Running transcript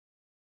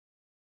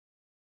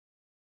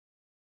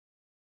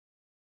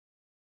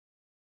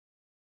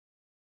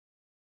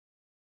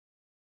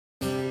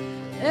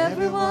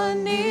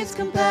Everyone needs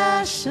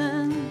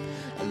compassion,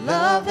 a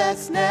love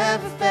that's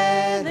never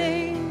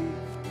fading.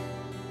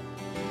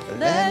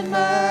 Let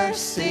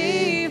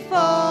mercy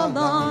fall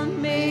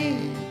on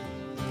me.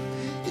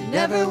 And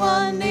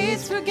everyone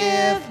needs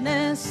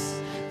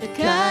forgiveness, the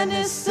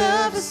kindness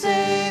of a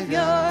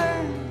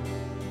Savior,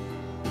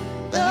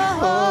 the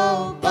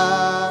hope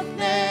of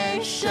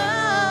nations.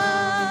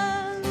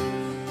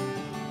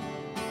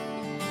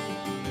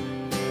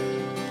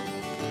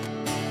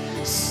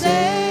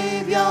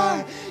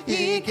 Savior,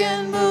 He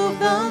can move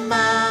the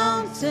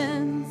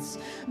mountains.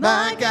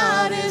 My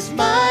God is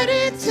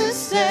mighty to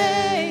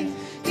save.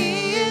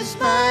 He is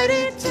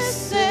mighty to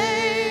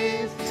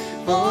save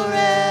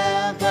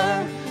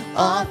forever.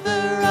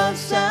 Author of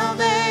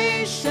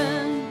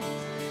salvation,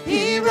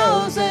 He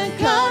rose and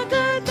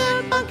conquered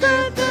the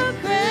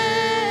grave.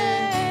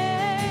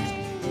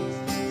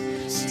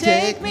 So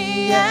take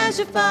me as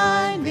you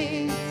find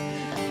me,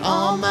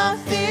 all my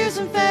fears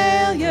and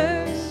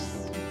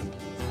failures,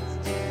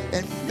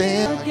 and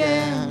fill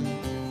again.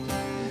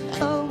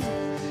 Oh,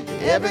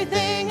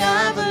 everything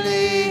I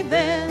believe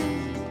in,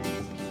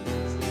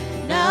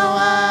 now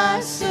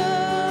I surrender.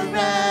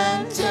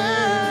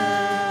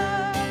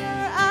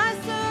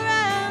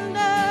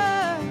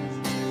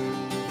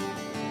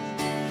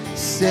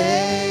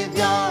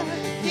 Savior,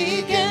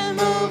 He can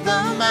move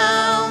the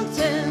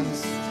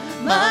mountains.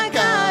 My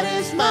God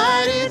is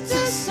mighty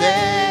to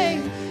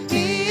save.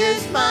 He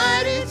is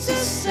mighty to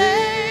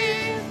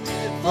save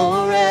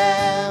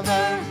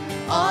forever.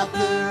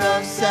 Author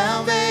of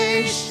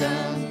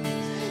salvation,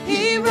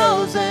 He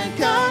rose and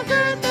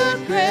conquered the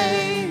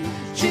grave.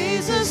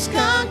 Jesus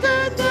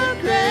conquered the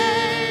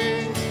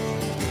grave.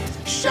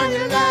 Shine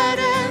your light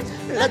and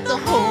let the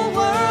whole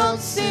world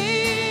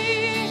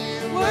see.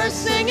 We're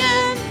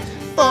singing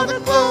for the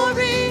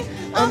glory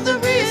of the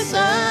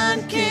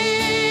risen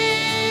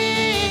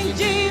King.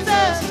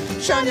 Jesus,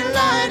 shine your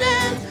light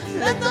and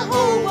let the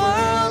whole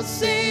world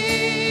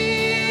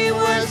see.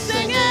 We're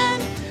singing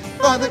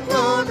for the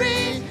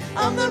glory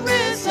of the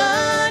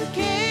risen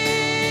King.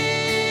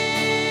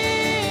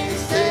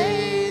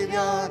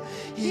 Savior,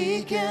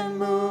 He can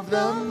move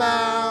the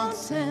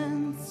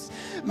mountains.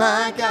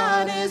 My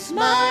God is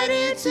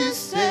mighty to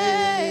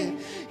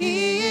save.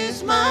 He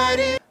is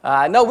mighty.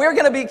 No, we're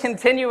going to be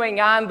continuing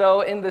on,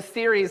 though, in the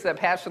series that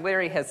Pastor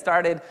Larry has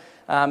started.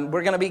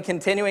 We're going to be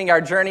continuing our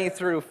journey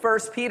through 1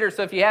 Peter.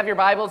 So if you have your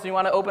Bibles and you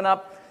want to open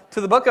up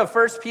to the book of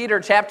 1 Peter,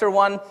 chapter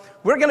 1,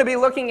 we're going to be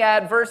looking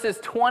at verses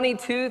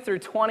 22 through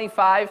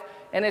 25.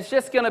 And it's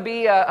just going to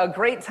be a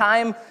great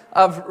time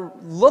of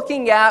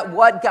looking at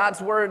what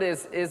God's Word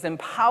is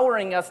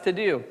empowering us to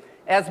do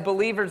as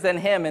believers in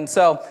Him. And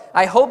so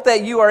I hope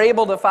that you are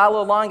able to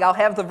follow along. I'll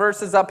have the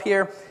verses up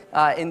here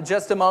in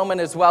just a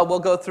moment as well. We'll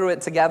go through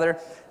it together.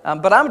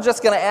 But I'm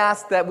just going to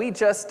ask that we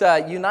just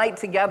unite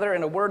together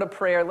in a word of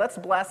prayer. Let's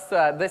bless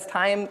this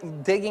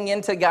time digging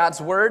into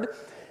God's Word.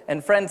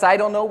 And friends, I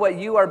don't know what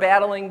you are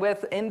battling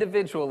with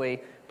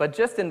individually, but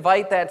just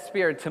invite that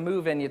Spirit to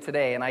move in you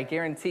today, and I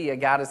guarantee you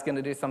God is going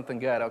to do something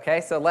good, okay?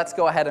 So let's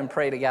go ahead and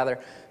pray together.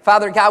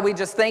 Father God, we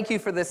just thank you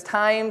for this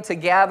time to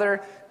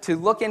gather, to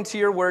look into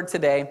your word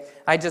today.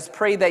 I just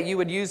pray that you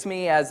would use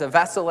me as a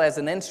vessel, as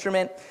an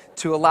instrument,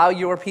 to allow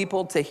your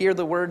people to hear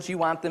the words you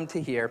want them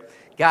to hear.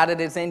 God, it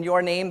is in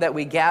your name that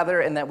we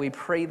gather and that we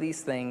pray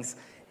these things,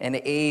 and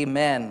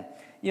amen.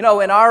 You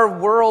know, in our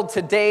world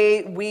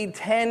today,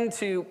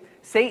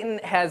 Satan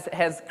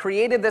has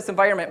created this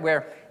environment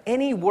where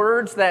any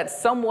words that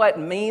somewhat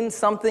mean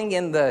something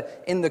in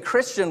the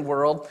Christian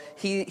world,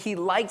 he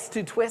likes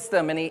to twist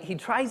them, and he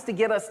tries to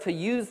get us to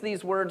use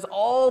these words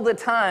all the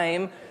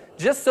time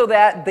just so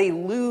that they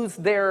lose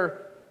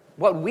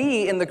what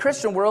we in the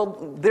Christian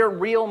world, their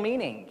real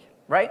meaning,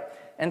 right?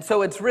 And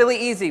so it's really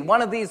easy.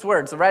 One of these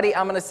words, ready?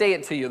 I'm going to say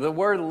it to you. The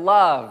word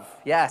love,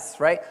 yes,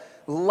 right?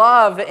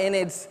 Love in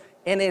its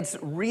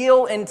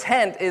real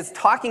intent is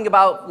talking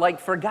about, like,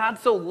 for God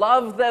so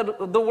loved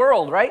the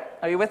world, right?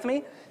 Are you with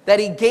me? That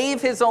he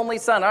gave his only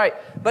son. All right,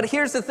 but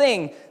here's the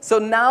thing. So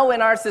now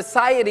in our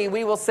society,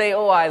 we will say,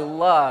 oh, I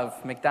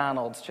love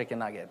McDonald's chicken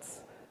nuggets.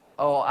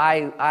 Oh,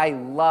 I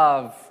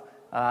love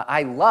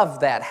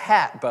that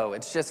hat, Bo.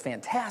 It's just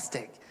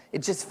fantastic.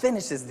 It just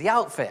finishes the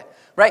outfit,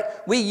 right?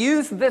 We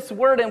use this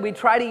word and we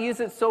try to use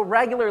it so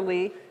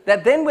regularly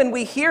that then when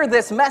we hear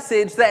this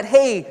message that,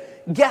 hey,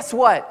 guess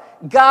what?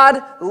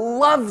 God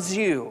loves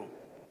you.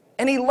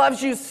 And he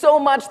loves you so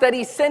much that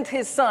he sent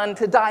his son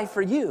to die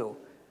for you.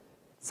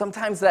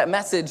 Sometimes that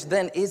message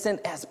then isn't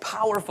as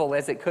powerful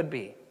as it could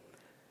be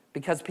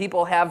because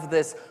people have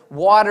this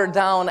watered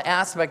down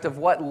aspect of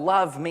what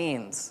love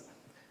means.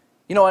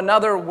 You know,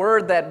 another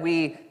word that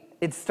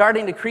it's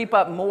starting to creep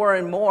up more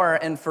and more,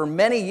 and for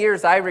many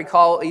years I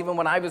recall, even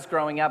when I was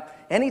growing up,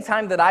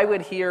 anytime that I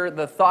would hear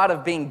the thought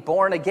of being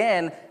born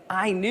again,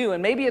 I knew,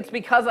 and maybe it's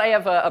because I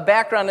have a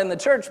background in the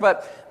church,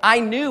 but I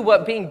knew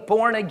what being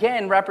born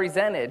again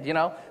represented,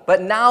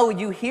 But now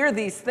you hear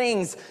these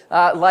things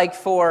like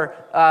for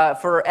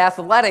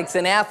athletics.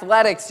 In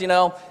athletics,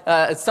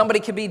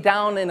 somebody could be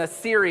down in a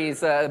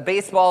series.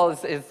 Baseball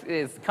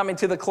is coming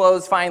to the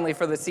close finally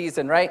for the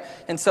season, right?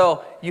 And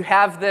so you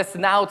have this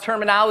now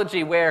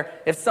terminology where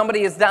if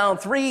somebody is down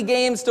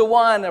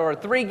 3-1 or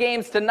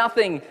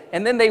 3-0,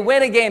 and then they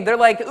win a game, they're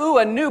like, ooh,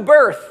 a new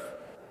birth.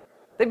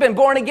 They've been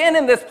born again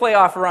in this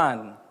playoff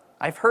run.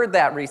 I've heard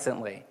that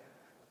recently.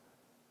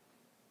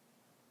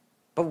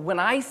 But when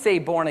I say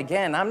born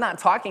again, I'm not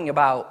talking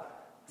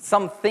about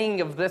something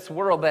of this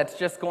world that's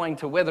just going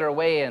to wither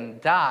away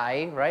and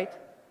die, right?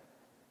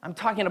 I'm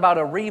talking about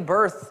a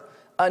rebirth,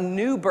 a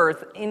new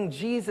birth in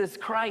Jesus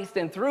Christ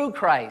and through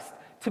Christ,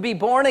 to be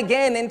born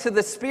again into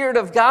the Spirit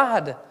of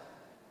God.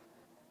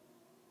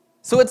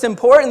 So it's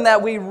important that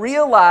we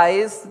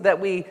realize that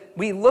we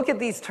look at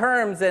these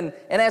terms, and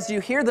as you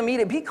hear them,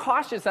 be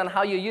cautious on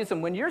how you use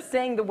them. When you're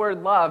saying the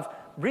word love,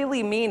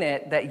 really mean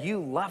it that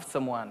you love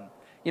someone.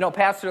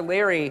 Pastor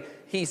Larry,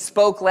 he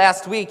spoke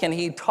last week, and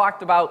he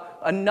talked about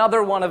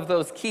another one of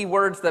those key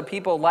words that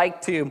people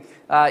like to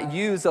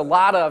use a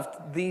lot of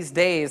these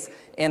days,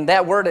 and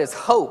that word is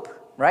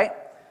hope, right?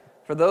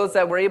 For those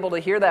that were able to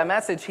hear that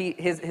message,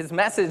 his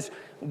message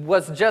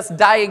was just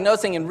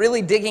diagnosing and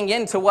really digging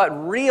into what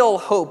real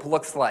hope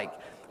looks like.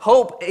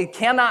 Hope, it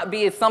cannot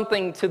be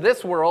something to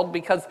this world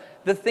because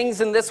the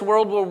things in this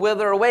world will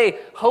wither away.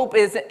 Hope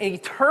is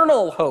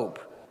eternal hope.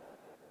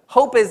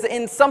 Hope is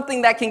in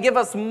something that can give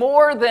us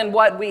more than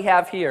what we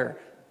have here.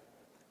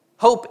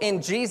 Hope in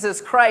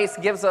Jesus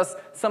Christ gives us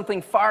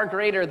something far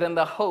greater than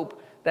the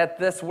hope that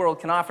this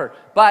world can offer.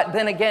 But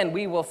then again,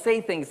 we will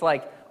say things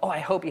like, oh, I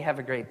hope you have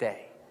a great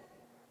day.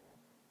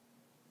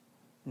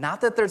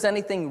 Not that there's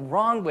anything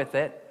wrong with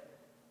it,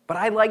 but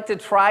I like to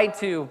try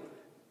to,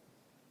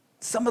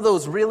 some of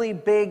those really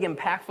big,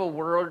 impactful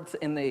words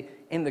in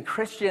the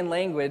Christian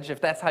language, if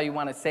that's how you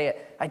want to say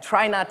it, I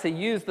try not to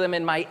use them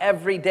in my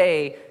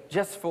everyday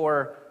just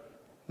for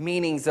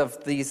meanings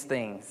of these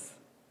things.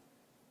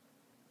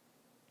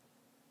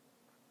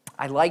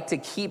 I like to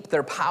keep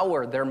their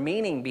power, their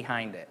meaning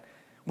behind it.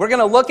 We're going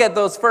to look at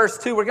those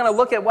first two. We're going to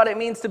look at what it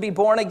means to be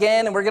born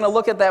again, and we're going to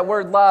look at that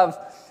word love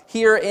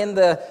here in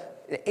the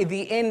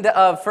end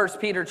of 1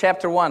 Peter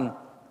chapter 1.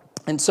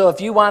 And so if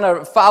you want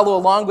to follow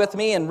along with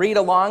me and read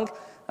along,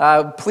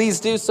 please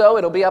do so.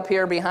 It'll be up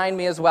here behind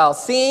me as well.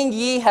 Seeing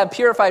ye have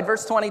purified,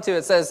 verse 22,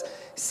 it says,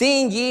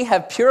 seeing ye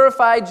have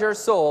purified your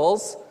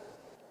souls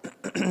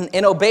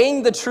in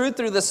obeying the truth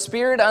through the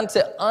Spirit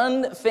unto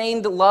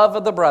unfeigned love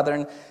of the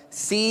brethren,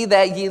 see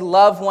that ye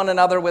love one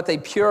another with a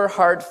pure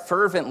heart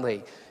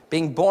fervently,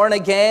 being born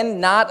again,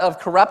 not of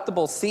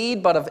corruptible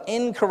seed, but of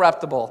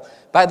incorruptible,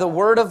 by the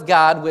word of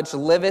God, which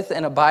liveth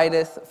and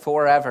abideth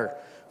forever.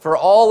 For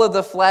all of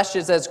the flesh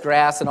is as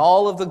grass, and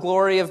all of the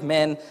glory of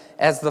men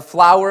as the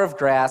flower of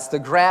grass. The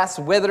grass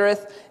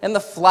withereth, and the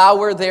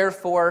flower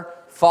therefore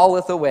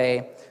falleth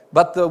away.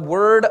 But the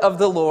word of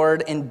the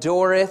Lord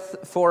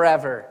endureth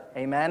forever.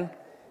 Amen?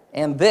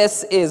 And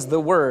this is the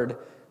word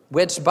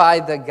which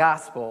by the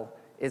gospel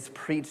is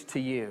preached to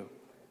you.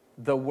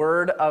 The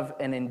word of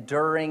an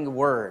enduring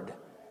word.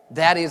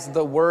 That is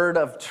the word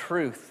of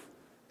truth.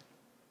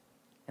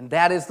 And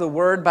that is the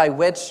word by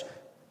which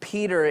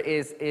Peter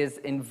is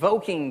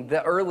invoking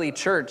the early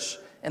church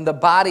and the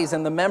bodies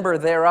and the member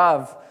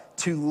thereof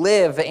to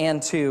live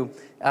and to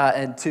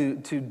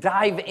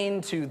dive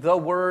into the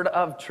word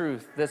of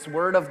truth, this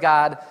word of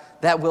God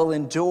that will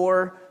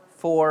endure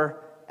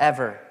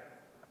forever.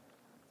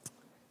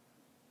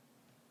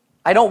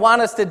 I don't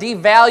want us to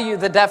devalue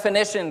the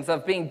definitions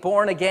of being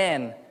born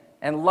again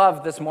and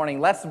love this morning.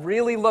 Let's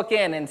really look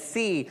in and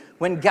see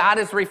when God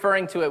is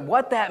referring to it,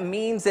 what that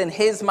means in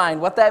his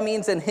mind, what that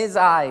means in his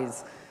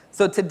eyes.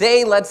 So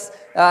today, let's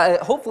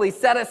hopefully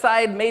set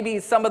aside maybe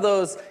some of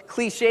those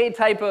cliche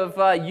type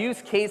of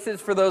use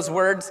cases for those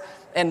words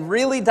and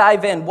really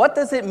dive in. What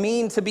does it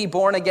mean to be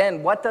born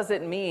again? What does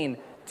it mean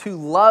to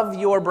love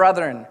your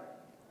brethren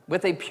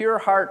with a pure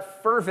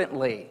heart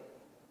fervently,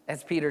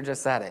 as Peter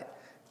just said it?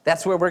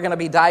 That's where we're going to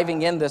be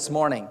diving in this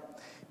morning.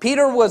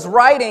 Peter was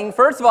writing,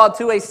 first of all,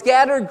 to a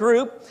scattered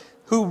group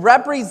who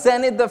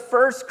represented the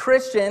first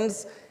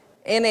Christians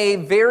in a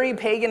very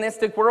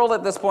paganistic world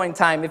at this point in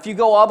time. If you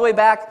go all the way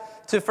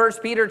back to 1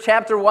 Peter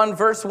chapter 1,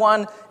 verse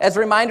 1, as a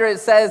reminder, it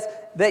says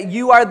that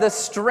you are the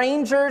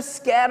strangers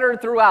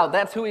scattered throughout.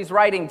 That's who he's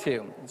writing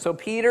to. So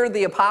Peter,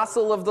 the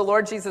apostle of the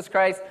Lord Jesus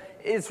Christ,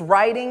 is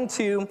writing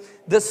to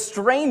the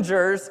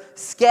strangers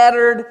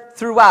scattered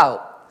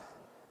throughout.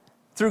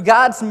 Through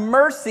God's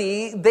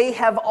mercy, they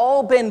have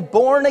all been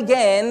born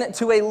again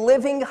to a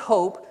living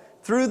hope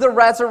through the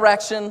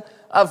resurrection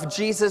of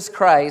Jesus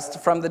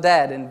Christ from the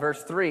dead, in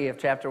verse 3 of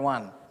chapter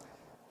 1.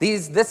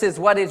 This is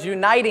what is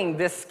uniting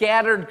this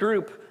scattered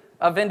group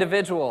of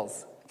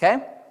individuals,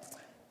 okay?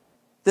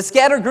 The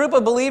scattered group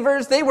of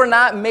believers, they were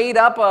not made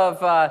up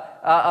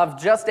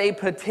of just a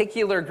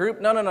particular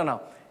group.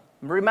 No.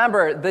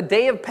 Remember, the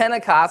day of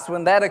Pentecost,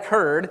 when that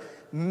occurred,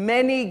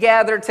 many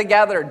gathered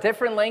together,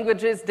 different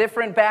languages,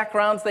 different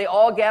backgrounds, they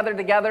all gathered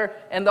together,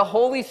 and the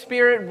Holy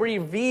Spirit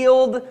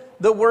revealed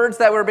the words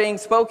that were being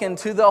spoken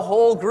to the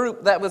whole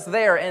group that was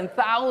there, and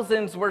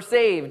thousands were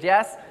saved,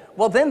 yes?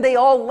 Well, then they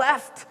all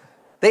left.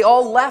 They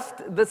all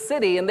left the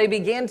city, and they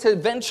began to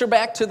venture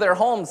back to their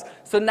homes.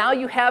 So now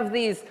you have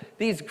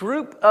these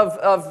group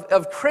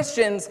of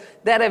Christians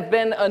that have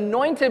been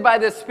anointed by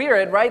the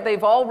Spirit, right?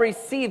 They've all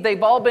received,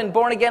 they've all been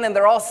born again, and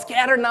they're all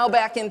scattered now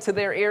back into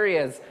their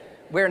areas,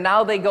 where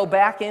now they go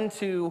back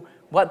into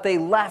what they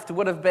left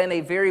would have been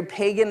a very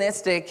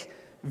paganistic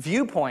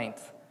viewpoint,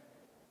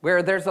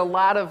 where there's a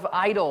lot of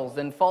idols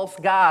and false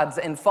gods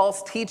and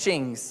false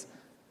teachings.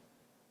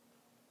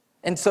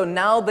 And so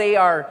now they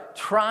are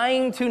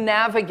trying to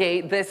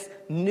navigate this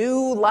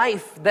new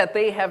life that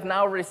they have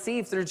now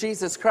received through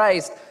Jesus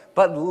Christ,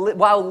 but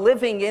while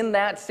living in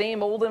that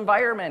same old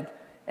environment.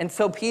 And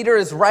so Peter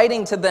is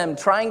writing to them,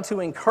 trying to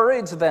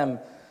encourage them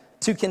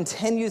to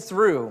continue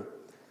through.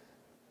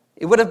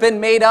 It would have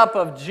been made up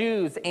of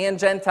Jews and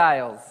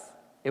Gentiles.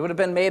 It would have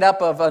been made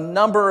up of a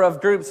number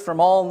of groups from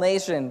all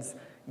nations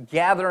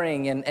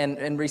gathering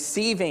and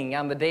receiving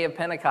on the day of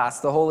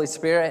Pentecost the Holy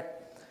Spirit.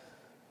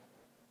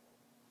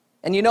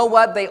 And you know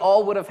what they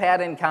all would have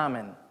had in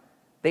common?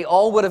 They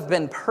all would have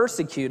been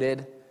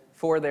persecuted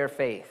for their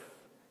faith.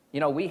 You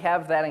know, we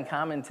have that in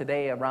common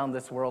today around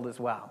this world as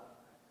well.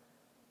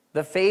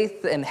 The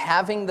faith and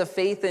having the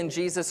faith in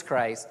Jesus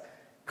Christ,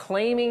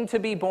 claiming to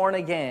be born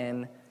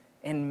again,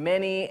 in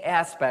many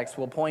aspects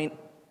will point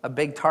a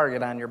big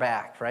target on your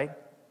back, right?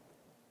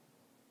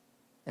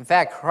 In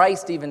fact,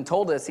 Christ even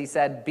told us, he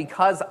said,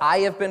 because I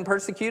have been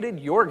persecuted,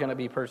 you're going to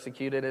be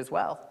persecuted as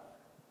well.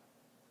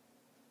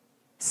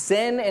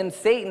 Sin and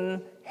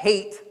Satan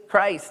hate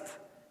Christ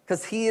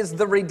because he is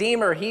the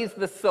Redeemer. He's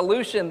the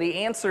solution, the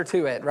answer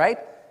to it, right?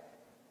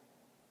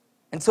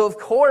 And so, of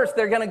course,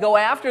 they're going to go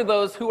after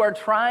those who are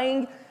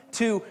trying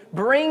to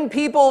bring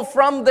people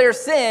from their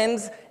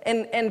sins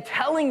and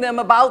telling them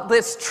about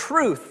this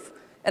truth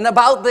and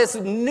about this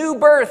new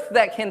birth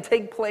that can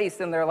take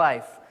place in their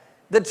life,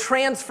 the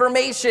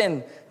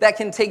transformation that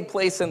can take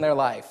place in their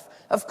life.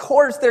 Of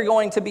course, they're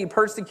going to be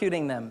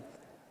persecuting them.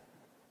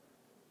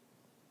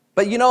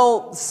 But you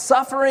know,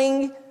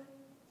 suffering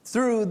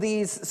through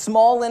these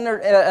small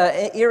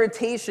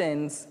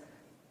irritations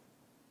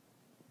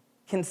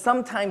can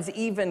sometimes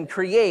even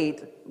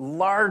create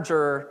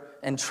larger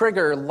and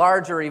trigger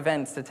larger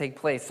events to take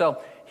place.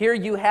 So here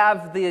you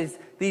have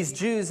these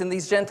Jews and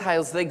these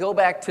Gentiles, they go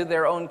back to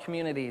their own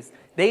communities.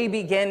 They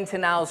begin to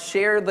now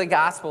share the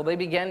gospel. They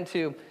begin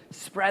to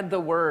spread the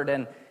word.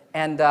 And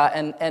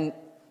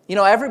you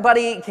know,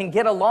 everybody can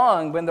get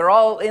along when they're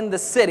all in the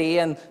city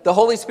and the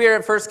Holy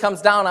Spirit first comes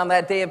down on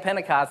that day of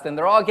Pentecost and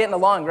they're all getting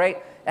along,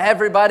 right?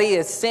 Everybody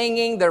is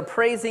singing, they're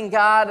praising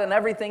God, and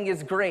everything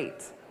is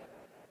great.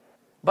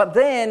 But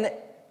then,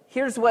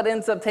 here's what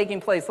ends up taking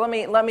place.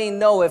 Let me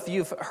know if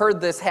you've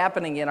heard this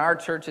happening in our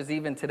churches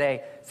even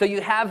today. So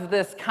you have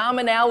this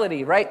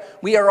commonality, right?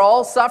 We are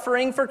all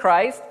suffering for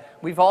Christ.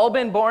 We've all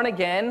been born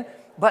again.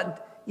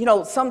 But, you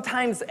know,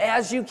 sometimes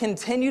as you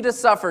continue to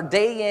suffer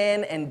day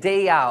in and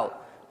day out,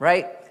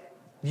 right,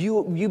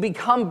 you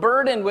become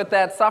burdened with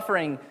that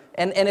suffering.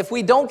 And if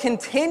we don't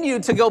continue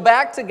to go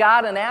back to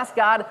God and ask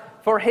God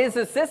for his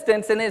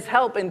assistance and his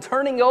help in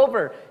turning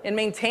over and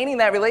maintaining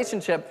that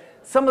relationship,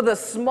 some of the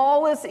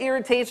smallest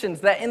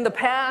irritations that in the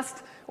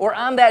past or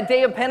on that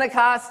day of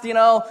Pentecost, you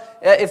know,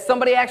 if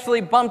somebody actually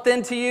bumped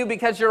into you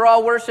because you're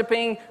all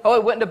worshiping, oh,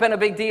 it wouldn't have been a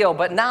big deal.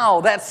 But now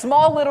that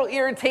small little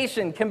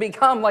irritation can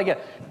become like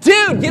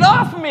dude, get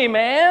off of me,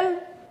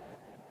 man.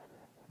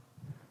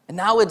 And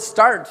now it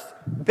starts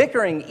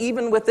bickering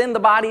even within the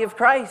body of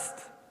Christ.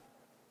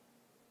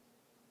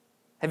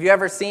 Have you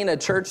ever seen a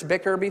church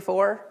bicker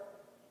before?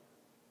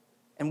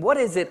 And what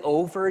is it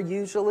over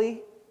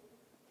usually?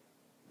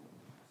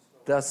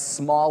 The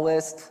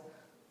smallest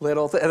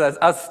little thing,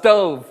 a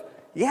stove.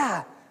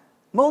 Yeah,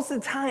 most of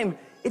the time,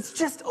 it's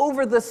just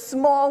over the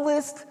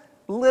smallest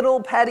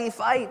little petty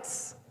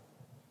fights.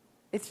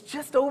 It's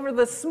just over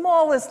the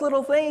smallest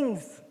little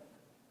things.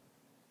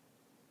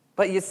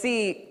 But you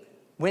see,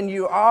 when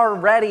you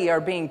already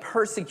are being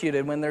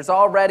persecuted, when there's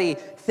already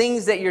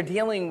things that you're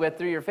dealing with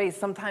through your faith,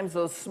 sometimes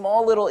those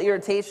small little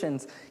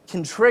irritations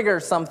can trigger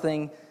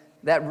something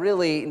that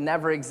really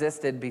never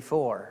existed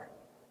before.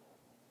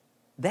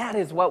 That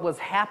is what was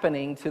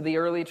happening to the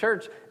early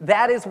church.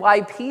 That is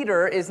why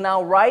Peter is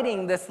now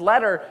writing this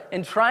letter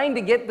and trying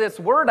to get this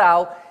word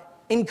out,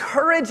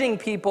 encouraging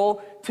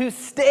people to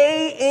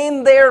stay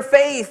in their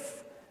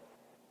faith,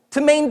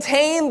 to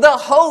maintain the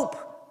hope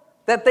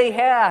that they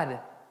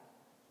had,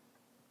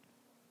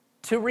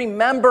 to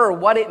remember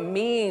what it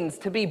means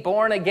to be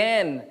born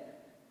again.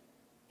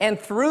 And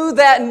through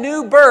that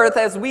new birth,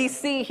 as we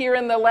see here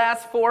in the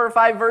last 4 or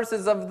 5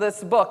 verses of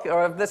this book,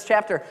 or of this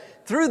chapter,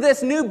 through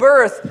this new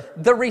birth,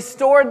 the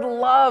restored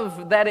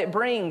love that it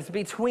brings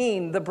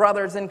between the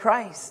brothers in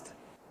Christ.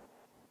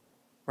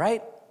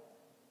 Right?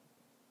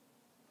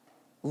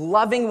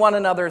 loving one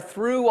another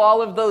through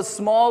all of those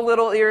small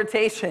little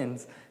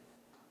irritations,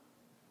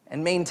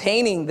 and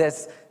maintaining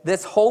this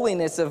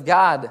holiness of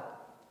God.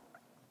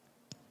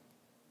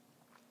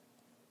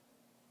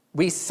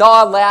 We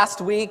saw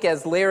last week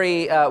as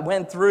Larry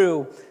went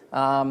through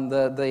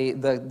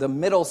the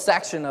middle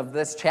section of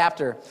this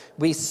chapter,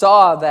 we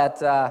saw that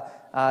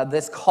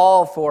this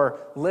call for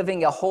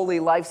living a holy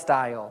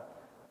lifestyle,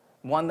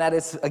 one that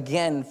is,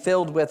 again,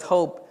 filled with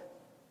hope,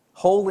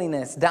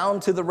 holiness,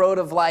 down to the road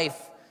of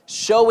life,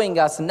 showing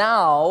us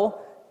now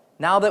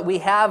that we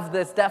have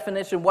this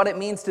definition, what it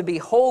means to be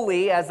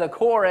holy as a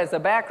core, as a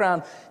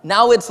background,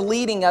 now he's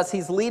leading us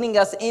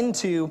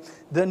into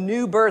the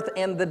new birth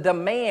and the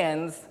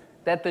demands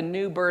that the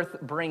new birth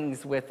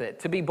brings with it.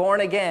 To be born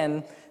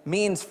again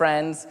means,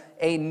 friends,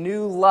 a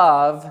new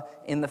love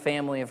in the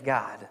family of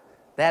God.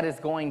 That is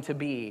going to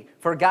be.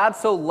 For God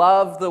so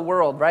loved the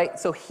world, right?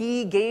 So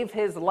he gave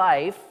his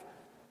life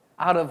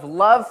out of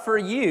love for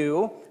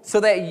you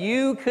so that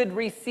you could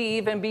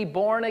receive and be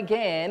born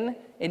again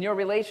in your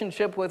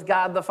relationship with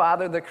God the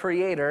Father, the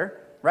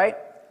Creator, right?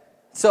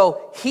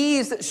 So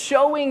he's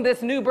showing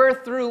this new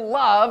birth through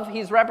love.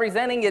 He's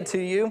representing it to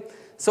you.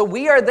 So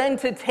we are then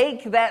to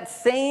take that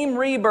same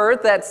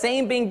rebirth, that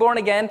same being born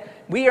again,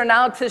 we are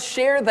now to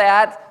share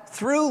that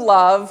through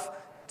love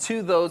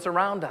to those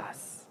around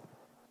us.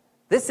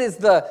 This is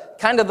the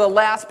kind of the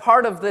last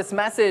part of this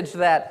message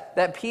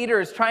that Peter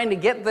is trying to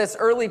get this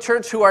early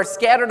church who are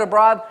scattered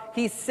abroad.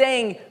 He's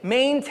saying,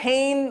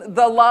 maintain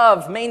the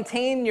love,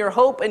 maintain your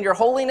hope and your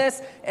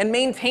holiness, and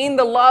maintain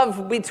the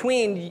love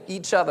between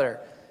each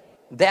other.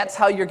 That's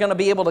how you're going to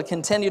be able to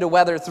continue to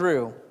weather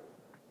through.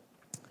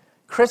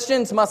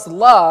 Christians must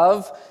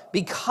love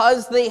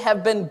because they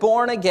have been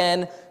born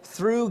again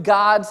through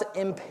God's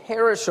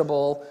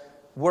imperishable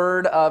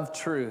word of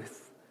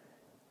truth,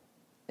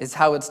 is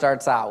how it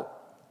starts out.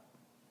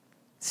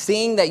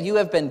 Seeing that you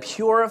have been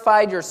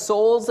purified your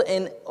souls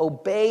in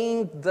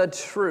obeying the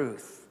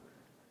truth.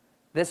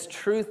 This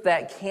truth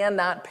that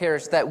cannot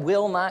perish, that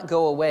will not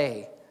go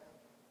away.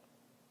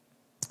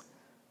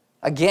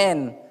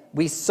 Again,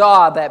 we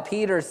saw that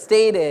Peter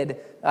stated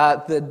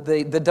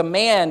the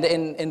demand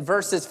in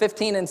verses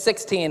 15 and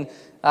 16,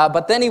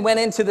 but then he went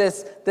into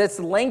this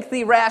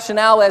lengthy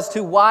rationale as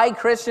to why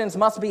Christians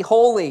must be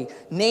holy,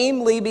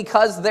 namely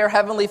because their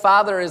heavenly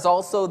Father is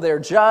also their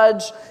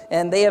judge,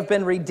 and they have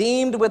been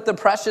redeemed with the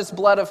precious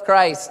blood of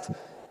Christ.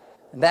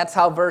 And that's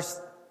how verse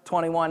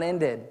 21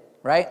 ended,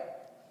 right?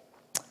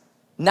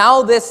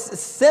 Now this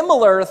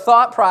similar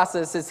thought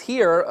process is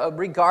here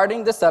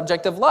regarding the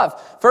subject of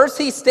love. First,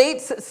 he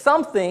states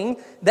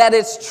something that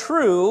is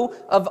true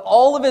of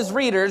all of his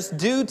readers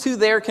due to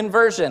their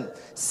conversion.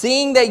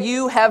 Seeing that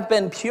you have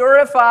been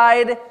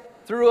purified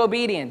through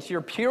obedience. You're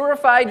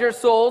purified your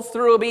souls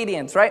through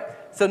obedience, right?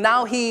 So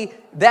now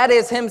that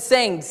is him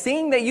saying,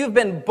 seeing that you've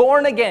been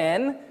born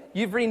again,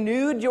 you've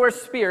renewed your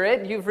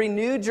spirit, you've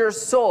renewed your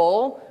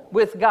soul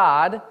with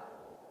God.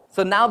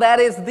 So now that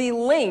is the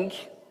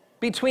link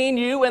between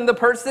you and the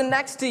person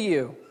next to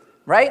you,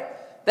 right?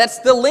 That's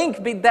the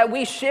link that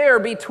we share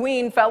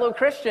between fellow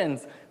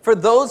Christians for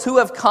those who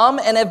have come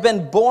and have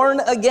been born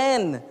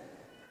again.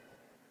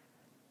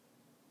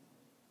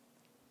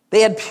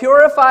 They had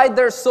purified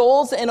their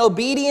souls in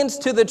obedience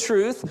to the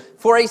truth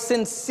for a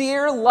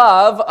sincere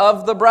love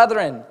of the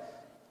brethren.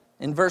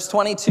 In verse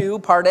 22,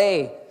 part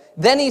A.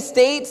 Then he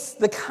states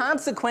the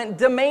consequent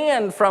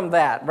demand from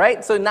that,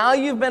 right? So now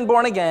you've been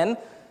born again.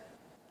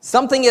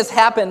 Something has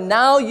happened.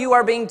 Now you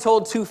are being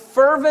told to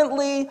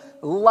fervently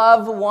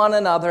love one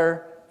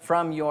another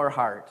from your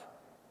heart.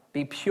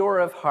 Be pure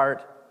of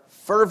heart,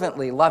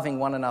 fervently loving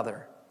one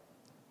another.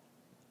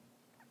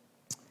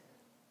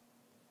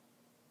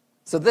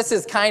 So this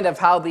is kind of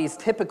how these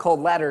typical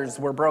letters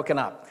were broken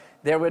up.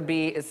 There would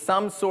be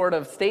some sort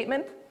of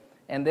statement,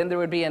 and then there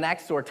would be an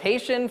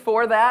exhortation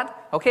for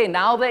that. Okay,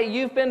 now that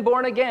you've been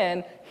born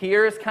again,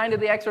 here's kind of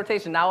the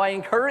exhortation. Now I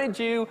encourage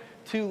you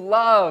to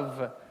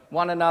love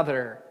one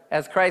another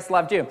as Christ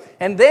loved you.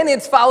 And then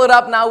it's followed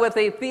up now with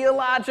a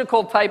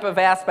theological type of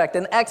aspect,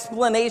 an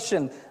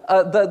explanation,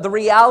 the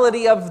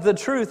reality of the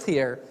truth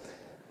here.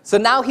 So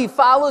now he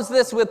follows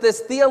this with this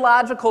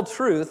theological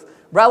truth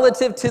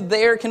relative to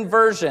their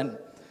conversion.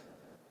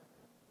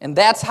 And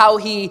that's how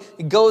he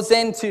goes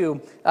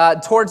into,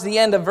 towards the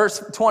end of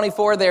verse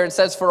 24 there, it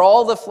says, "For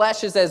all the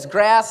flesh is as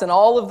grass, and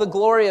all of the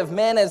glory of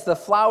men as the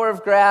flower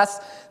of grass.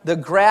 The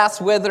grass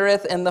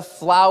withereth, and the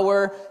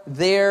flower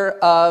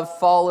thereof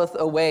falleth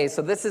away."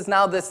 So this is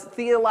now this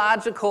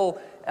theological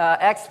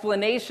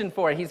explanation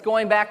for it. He's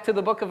going back to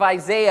the book of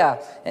Isaiah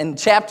in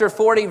chapter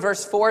 40,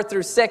 verse 4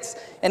 through 6.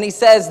 And he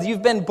says,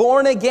 you've been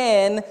born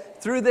again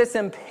through this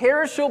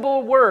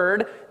imperishable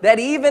word that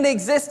even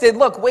existed,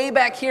 look, way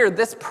back here,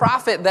 this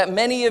prophet that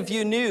many of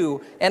you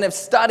knew and have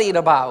studied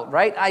about,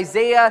 right?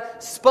 Isaiah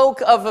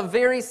spoke of a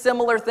very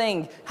similar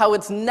thing, how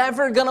it's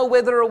never going to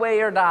wither away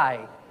or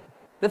die.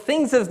 The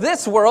things of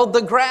this world,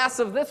 the grass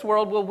of this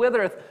world will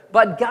wither,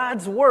 but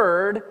God's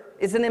word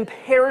is an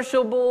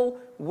imperishable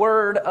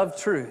word of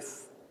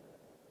truth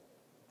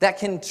that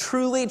can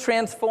truly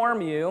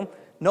transform you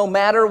no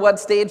matter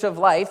what stage of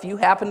life you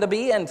happen to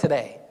be in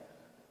today.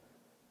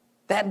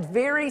 That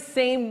very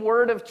same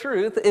word of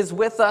truth is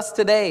with us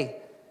today.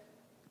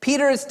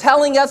 Peter is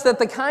telling us that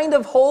the kind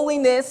of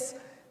holiness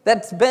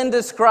that's been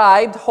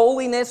described,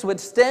 holiness which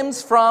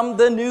stems from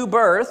the new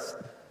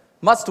birth,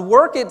 must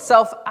work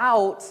itself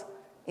out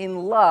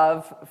in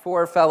love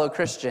for fellow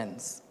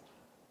Christians.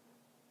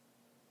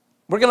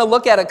 We're going to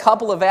look at a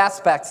couple of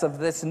aspects of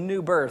this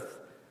new birth.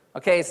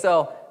 Okay,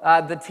 so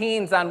the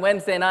teens on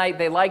Wednesday night,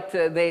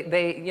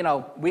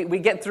 we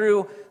get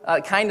through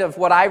kind of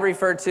what I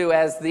refer to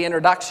as the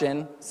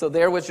introduction. So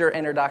there was your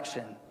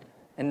introduction.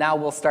 And now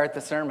we'll start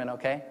the sermon,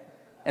 okay?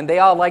 And they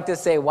all like to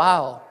say,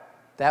 wow,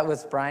 that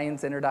was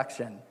Brian's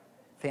introduction.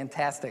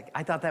 Fantastic.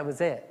 I thought that was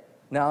it.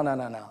 No.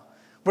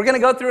 We're going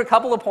to go through a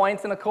couple of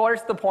points, and of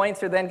course the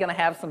points are then going to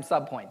have some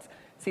subpoints.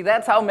 See,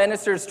 that's how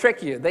ministers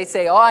trick you. They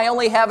say, I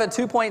only have a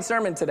 2-point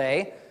sermon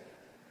today,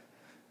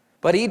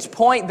 but each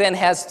point then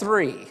has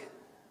 3.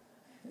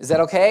 Is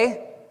that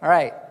okay? All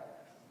right.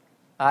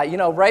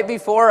 Right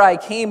before I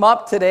came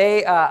up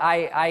today,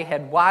 I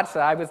had watched,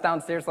 I was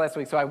downstairs last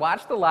week, so I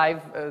watched the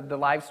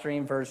live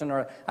stream version,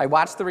 or I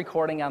watched the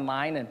recording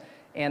online,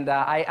 and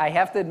I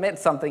have to admit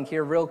something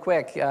here real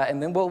quick,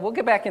 and then we'll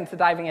get back into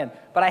diving in.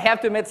 But I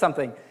have to admit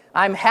something.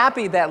 I'm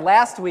happy that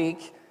last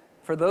week,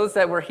 for those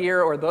that were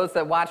here or those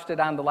that watched it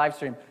on the live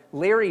stream,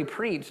 Larry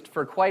preached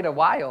for quite a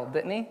while,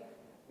 didn't he?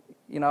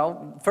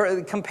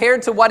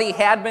 Compared to what he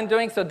had been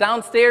doing. So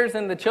downstairs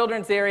in the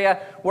children's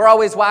area, we're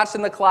always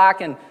watching the clock,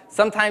 and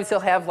sometimes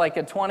he'll have like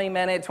a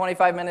 20-minute,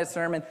 25-minute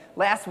sermon.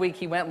 Last week,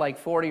 he went like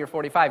 40 or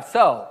 45.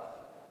 So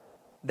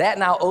that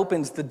now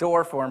opens the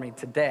door for me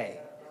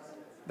today.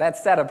 That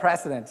set a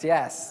precedence.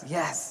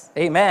 Yes.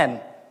 Amen.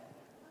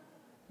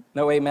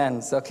 No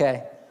amens.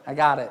 Okay. I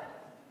got it.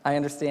 I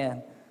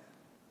understand.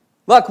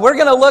 Look, we're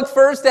going to look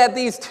first at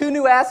these 2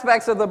 new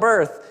aspects of the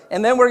birth,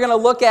 and then we're going to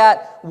look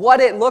at what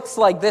it looks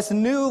like, this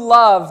new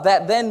love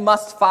that then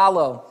must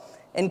follow.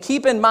 And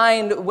keep in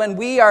mind, when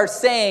we are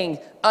saying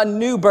a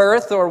new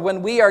birth, or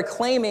when we are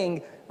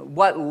claiming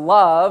what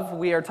love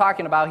we are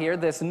talking about here,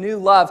 this new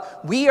love,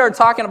 we are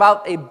talking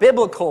about a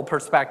biblical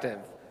perspective.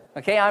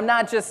 Okay, I'm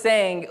not just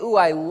saying, ooh,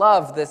 I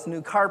love this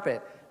new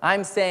carpet.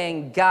 I'm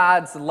saying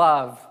God's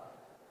love.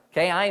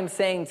 Okay, I am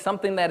saying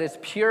something that is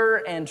pure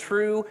and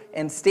true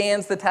and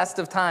stands the test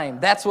of time.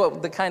 That's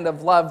what the kind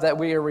of love that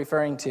we are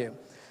referring to.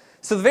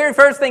 So the very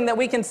first thing that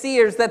we can see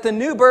is that the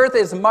new birth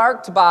is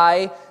marked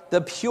by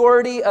the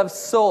purity of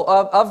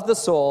the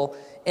soul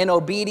in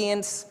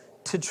obedience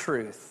to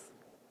truth.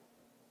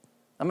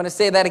 I'm going to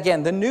say that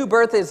again. The new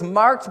birth is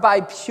marked by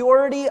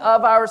purity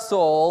of our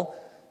soul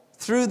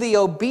through the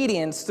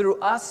obedience, through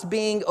us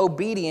being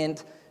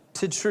obedient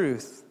to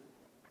truth.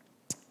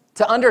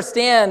 To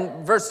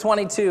understand verse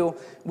 22,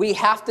 we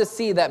have to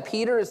see that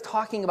Peter is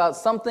talking about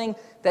something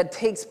that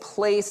takes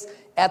place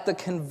at the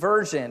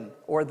conversion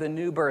or the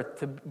new birth,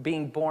 to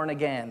being born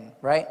again,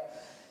 right?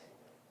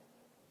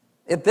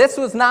 If this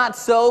was not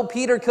so,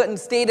 Peter couldn't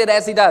state it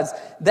as he does,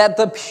 that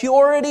the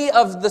purity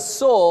of the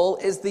soul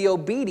is the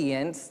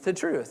obedience to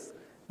truth.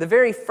 The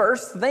very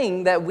first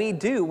thing that we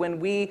do when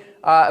we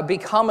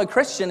become a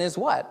Christian is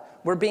what?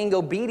 We're being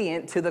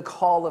obedient to the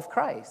call of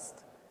Christ.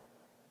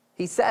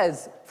 He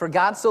says, for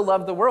God so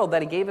loved the world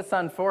that he gave his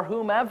son for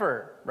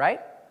whomever,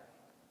 right?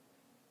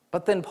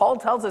 But then Paul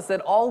tells us that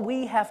all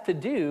we have to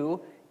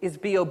do is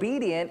be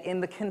obedient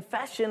in the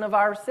confession of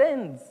our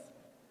sins.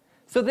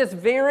 So this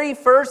very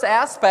first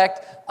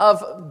aspect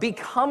of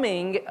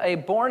becoming a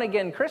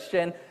born-again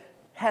Christian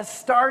has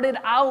started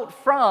out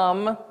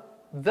from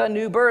the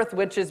new birth,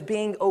 which is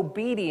being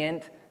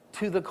obedient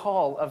to the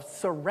call of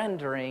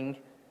surrendering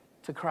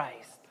to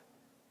Christ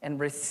and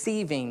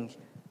receiving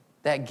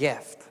that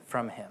gift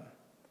from him.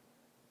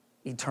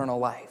 Eternal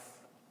life.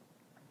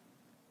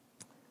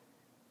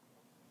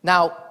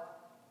 Now,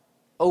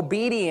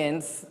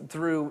 obedience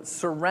through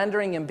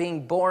surrendering and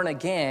being born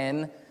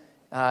again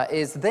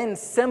is then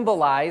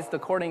symbolized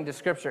according to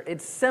Scripture.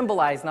 It's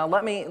symbolized. Now,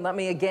 let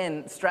me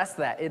again stress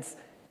that. It's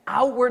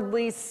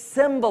outwardly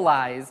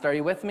symbolized, are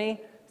you with me?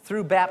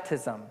 Through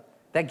baptism.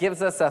 That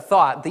gives us a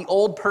thought. The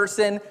old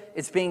person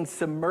is being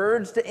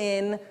submerged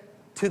in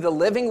to the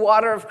living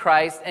water of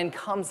Christ and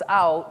comes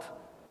out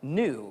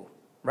new,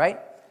 right?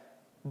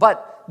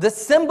 But the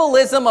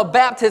symbolism of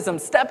baptism,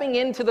 stepping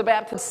into the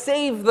baptism,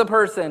 save the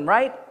person,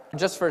 right?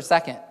 Just for a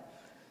second.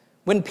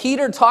 When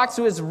Peter talks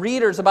to his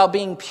readers about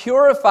being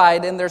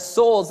purified in their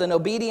souls in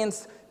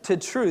obedience to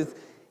truth,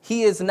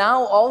 he is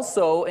now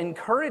also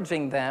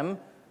encouraging them,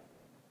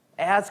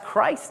 as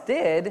Christ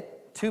did,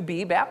 to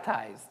be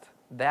baptized.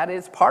 That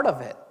is part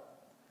of it.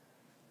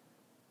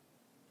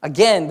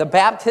 Again, the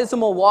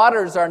baptismal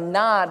waters are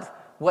not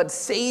what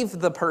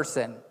saved the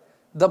person.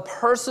 The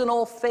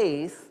personal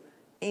faith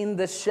in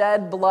the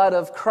shed blood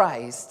of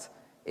Christ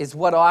is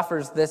what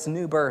offers this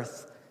new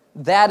birth.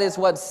 That is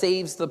what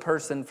saves the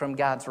person from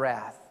God's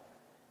wrath.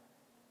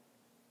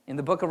 In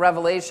the book of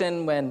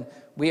Revelation, when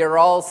we are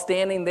all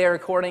standing there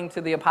according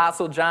to the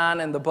Apostle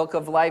John and the book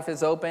of life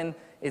is open,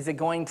 is it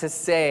going to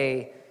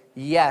say,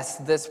 yes,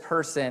 this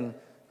person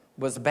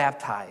was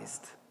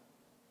baptized?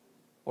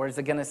 Or is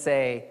it going to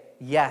say,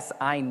 yes,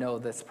 I know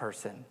this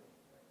person.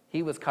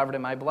 He was covered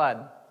in my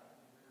blood.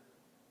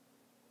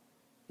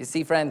 You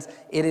see, friends,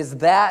 it is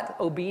that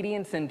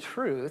obedience and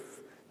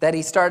truth that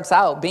he starts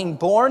out, being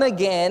born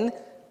again,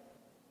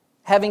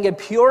 having a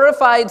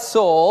purified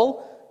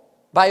soul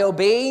by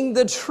obeying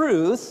the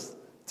truth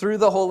through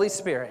the Holy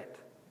Spirit.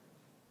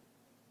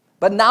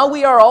 But now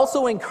we are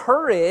also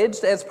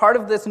encouraged, as part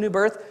of this new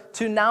birth,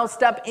 to now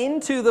step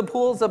into the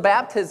pools of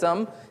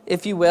baptism,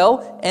 if you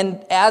will,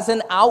 and as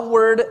an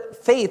outward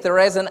faith, or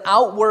as an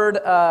outward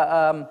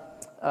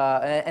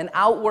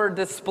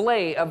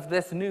display of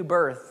this new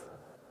birth.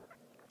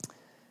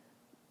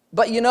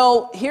 But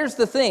here's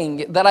the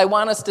thing that I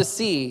want us to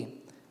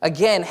see.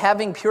 Again,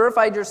 having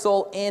purified your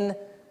soul in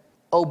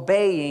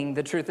obeying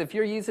the truth. If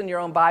you're using your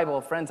own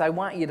Bible, friends, I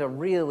want you to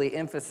really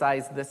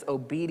emphasize this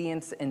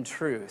obedience and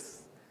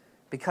truth,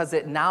 because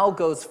it now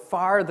goes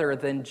farther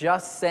than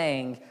just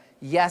saying,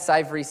 yes,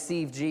 I've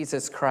received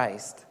Jesus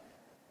Christ.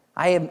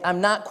 I'm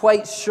not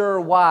quite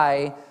sure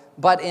why,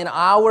 but in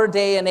our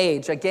day and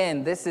age,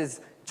 again, this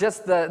is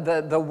just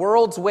the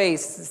world's way,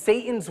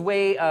 Satan's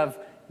way of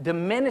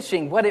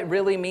diminishing what it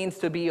really means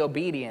to be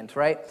obedient,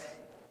 right?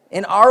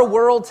 In our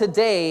world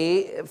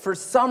today, for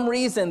some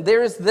reason,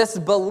 there's this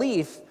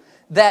belief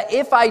that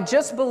if I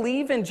just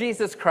believe in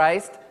Jesus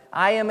Christ,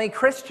 I am a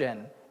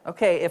Christian.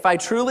 Okay, if I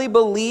truly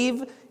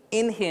believe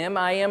in him,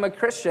 I am a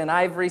Christian.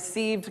 I've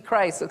received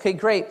Christ. Okay,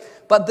 great.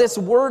 But this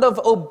word of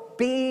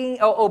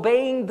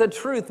obeying the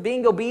truth,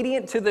 being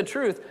obedient to the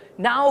truth,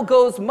 now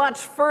goes much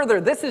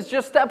further. This is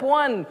just step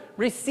one.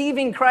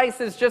 Receiving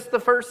Christ is just the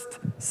first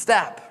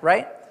step,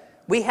 right?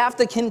 We have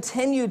to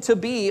continue to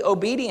be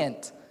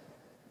obedient.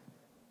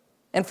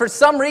 And for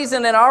some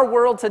reason in our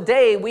world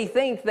today, we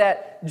think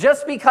that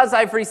just because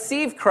I've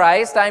received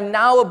Christ, I'm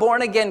now a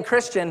born-again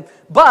Christian,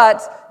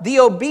 but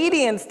the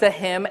obedience to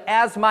him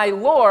as my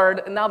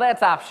Lord, now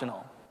that's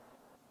optional.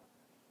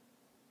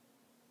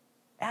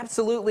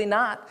 Absolutely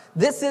not.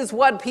 This is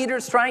what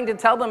Peter's trying to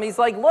tell them. He's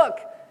like,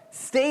 look,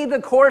 stay the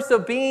course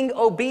of being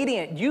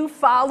obedient. You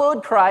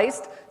followed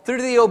Christ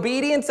through the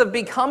obedience of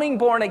becoming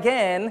born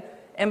again,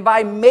 and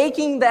by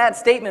making that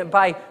statement,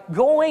 by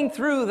going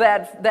through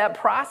that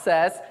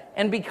process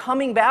and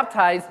becoming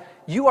baptized,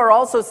 you are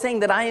also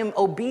saying that I am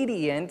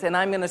obedient, and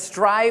I'm going to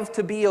strive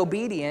to be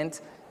obedient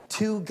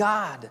to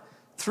God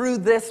through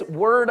this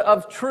word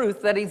of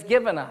truth that he's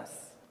given us.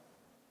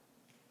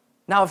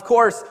 Now, of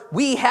course,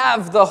 we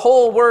have the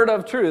whole word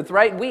of truth,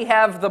 right? We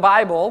have the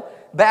Bible.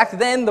 Back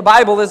then, the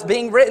Bible is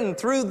being written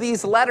through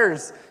these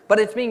letters, but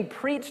it's being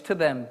preached to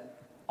them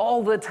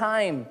all the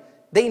time.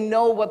 They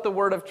know what the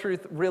word of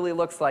truth really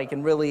looks like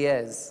and really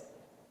is.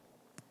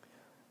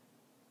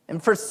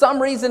 And for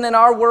some reason in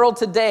our world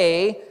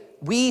today,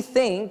 we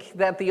think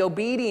that the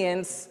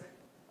obedience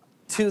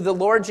to the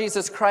Lord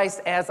Jesus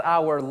Christ as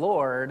our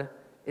Lord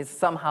is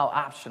somehow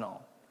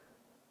optional.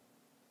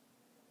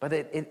 But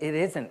it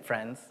isn't,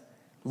 friends.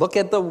 Look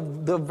at the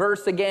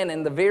verse again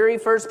in the very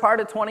first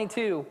part of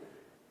 22.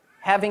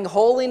 Having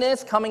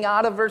holiness, coming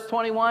out of verse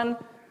 21,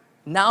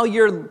 now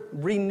you're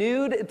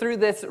renewed through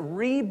this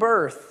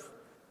rebirth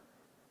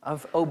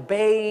of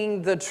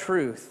obeying the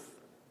truth.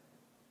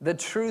 The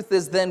truth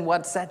is then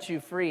what sets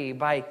you free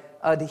by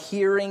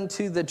adhering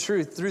to the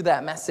truth through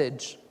that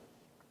message.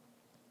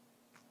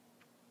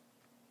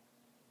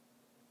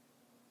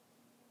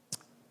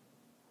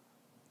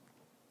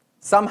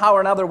 Somehow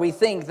or another, we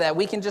think that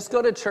we can just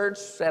go to church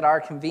at our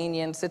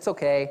convenience. It's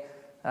okay.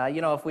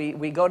 If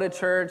we go to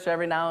church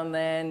every now and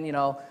then,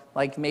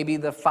 like maybe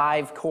the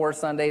 5 core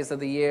Sundays of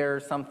the year or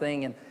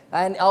something,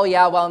 and oh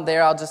yeah, while I'm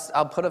there,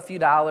 I'll put a few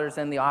dollars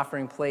in the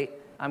offering plate.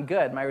 I'm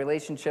good. My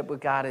relationship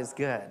with God is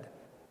good.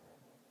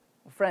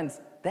 Well, friends,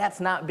 that's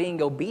not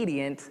being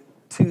obedient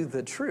to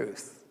the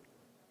truth.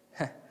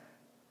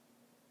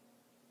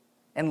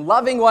 And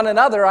loving one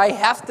another, I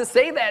have to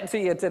say that to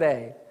you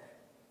today,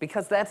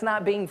 because that's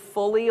not being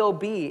fully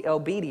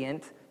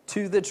obedient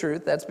to the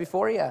truth that's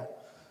before you.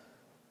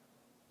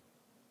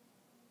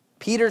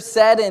 Peter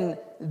said in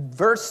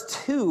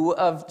verse 2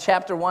 of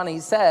chapter 1, he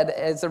said,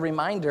 as a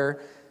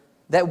reminder,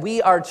 that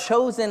we are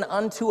chosen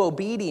unto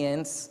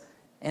obedience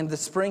and the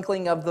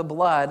sprinkling of the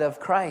blood of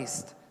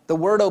Christ. The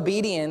word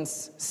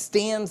obedience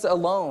stands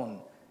alone.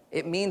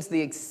 It means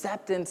the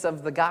acceptance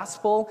of the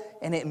gospel,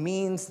 and it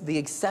means the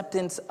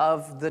acceptance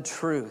of the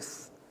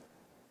truth.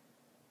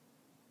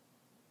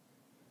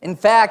 In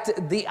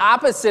fact, the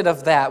opposite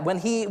of that,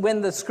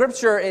 when the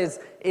scripture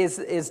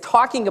is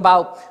talking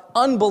about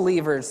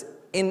unbelievers,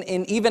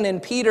 even in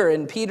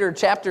Peter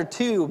chapter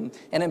 2,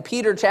 and in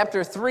Peter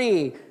chapter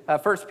 3,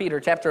 1 Peter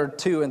chapter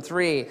 2 and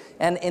 3,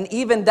 and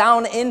even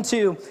down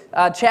into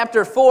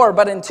chapter 4,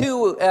 but in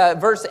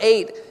verse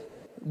 8,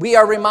 we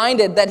are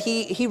reminded that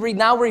he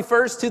now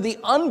refers to the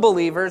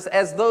unbelievers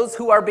as those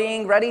who are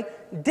being, ready,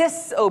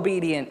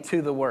 disobedient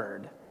to the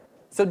word.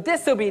 So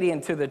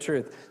disobedient to the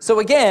truth. So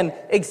again,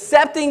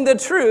 accepting the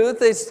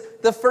truth is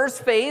the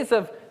first phase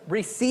of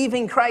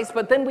receiving Christ,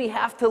 but then we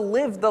have to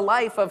live the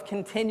life of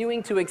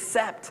continuing to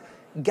accept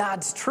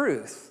God's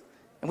truth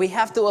And we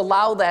have to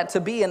allow that to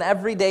be an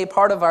everyday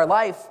part of our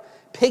life,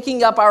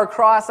 picking up our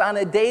cross on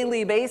a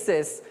daily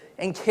basis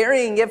and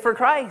carrying it for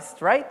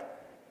Christ, right?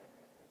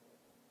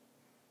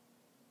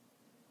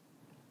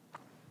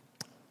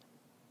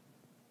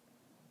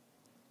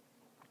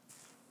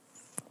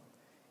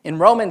 In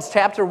Romans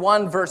chapter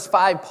 1, verse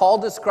 5, Paul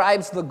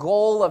describes the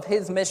goal of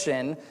his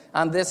mission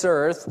on this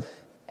earth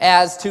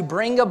as to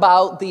bring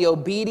about the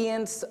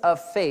obedience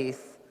of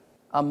faith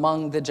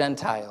among the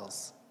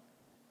Gentiles.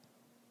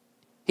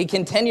 He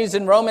continues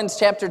in Romans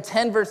chapter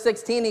 10, verse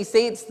 16, he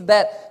states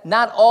that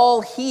not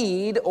all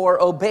heed or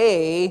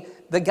obey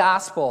the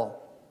gospel.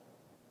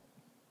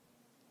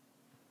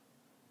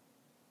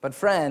 But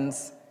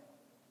friends,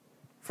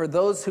 for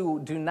those who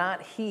do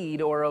not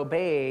heed or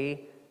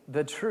obey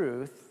the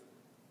truth,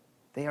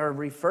 they are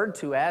referred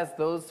to as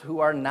those who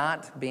are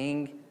not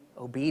being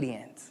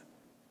obedient.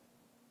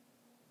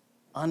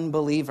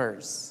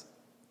 Unbelievers.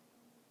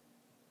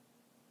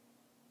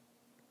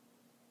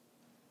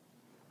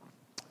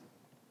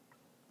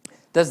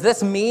 Does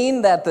this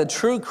mean that the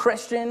true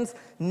Christians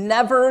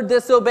never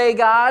disobey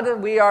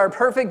God? We are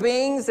perfect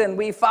beings and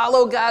we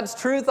follow God's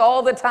truth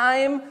all the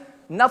time?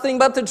 Nothing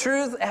but the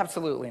truth?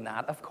 Absolutely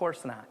not. Of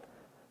course not.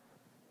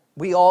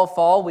 We all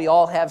fall. We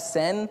all have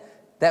sin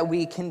that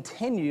we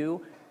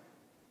continue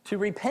to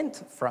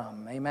repent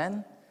from.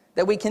 Amen?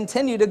 That we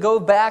continue to go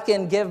back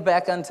and give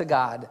back unto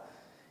God.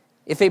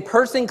 If a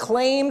person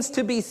claims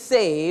to be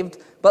saved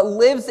but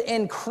lives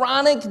in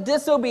chronic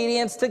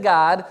disobedience to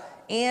God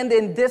and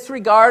in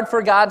disregard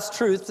for God's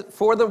truth,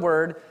 for the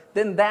word,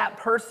 then that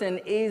person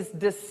is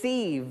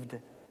deceived.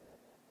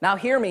 Now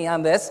hear me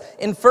on this.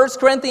 In 1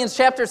 Corinthians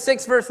chapter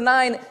 6, verse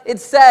 9, it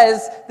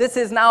says, this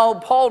is now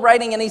Paul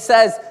writing, and he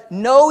says,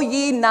 "Know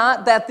ye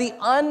not that the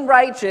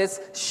unrighteous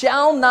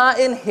shall not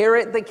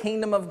inherit the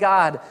kingdom of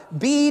God?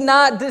 Be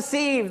not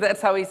deceived."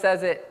 That's how he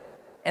says it.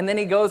 And then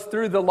he goes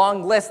through the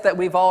long list that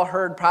we've all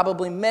heard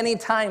probably many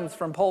times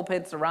from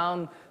pulpits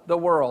around the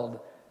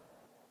world.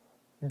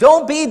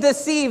 Don't be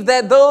deceived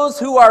that those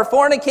who are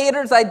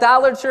fornicators,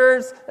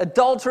 idolaters,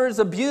 adulterers,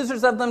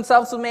 abusers of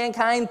themselves with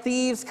mankind,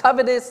 thieves,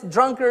 covetous,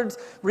 drunkards,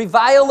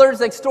 revilers,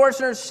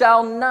 extortioners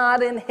shall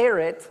not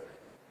inherit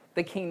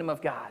the kingdom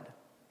of God.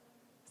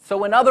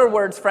 So in other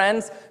words,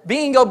 friends,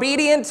 being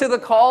obedient to the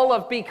call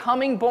of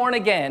becoming born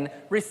again,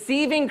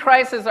 receiving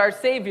Christ as our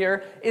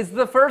Savior, is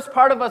the first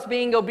part of us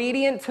being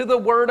obedient to the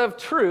word of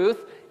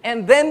truth,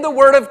 and then the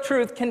word of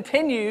truth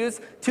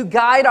continues to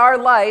guide our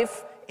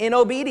life in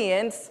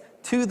obedience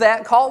to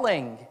that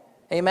calling.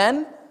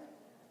 Amen?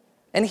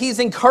 And he's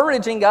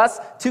encouraging us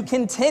to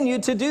continue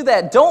to do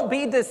that. Don't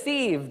be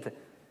deceived.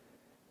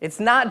 It's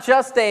not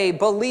just a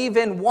believe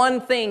in one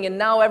thing and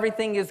now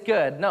everything is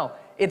good. No,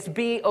 it's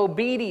be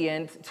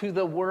obedient to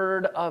the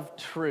word of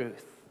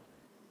truth,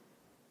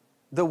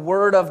 the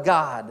word of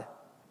God.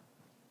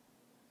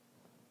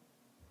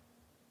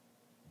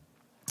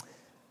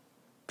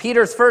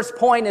 Peter's first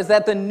point is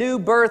that the new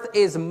birth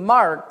is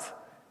marked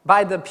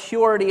by the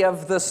purity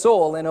of the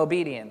soul in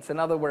obedience. In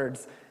other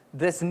words,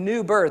 this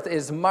new birth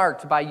is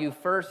marked by you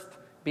first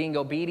being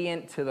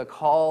obedient to the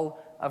call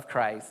of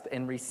Christ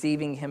and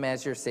receiving him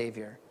as your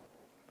Savior.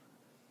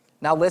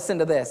 Now listen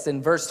to this.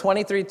 In verse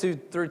 23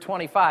 through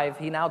 25,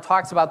 he now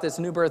talks about this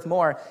new birth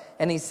more,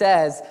 and he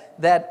says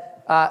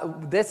that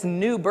this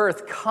new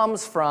birth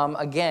comes from,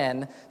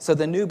 again, so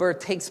the new birth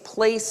takes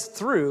place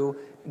through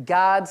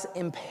God's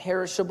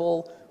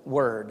imperishable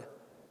word.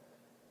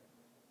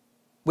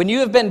 When you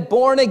have been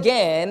born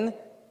again,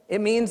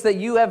 it means that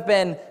you have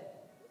been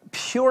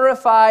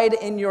purified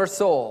in your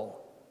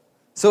soul.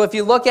 So if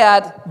you look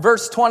at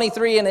verse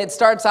 23, and it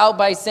starts out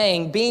by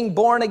saying, being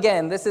born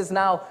again, this is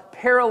now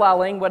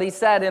paralleling what he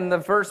said in the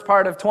first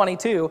part of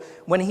 22,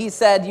 when he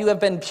said, you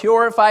have been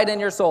purified in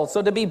your soul.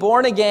 So to be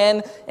born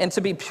again and to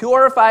be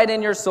purified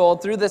in your soul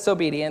through this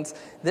obedience,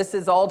 this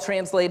is all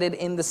translated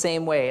in the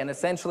same way. And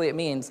essentially it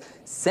means,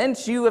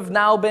 since you have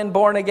now been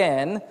born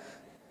again,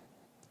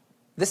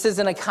 this is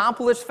an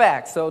accomplished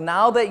fact. So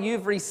now that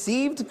you've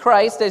received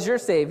Christ as your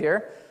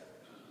Savior,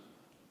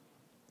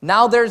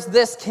 now there's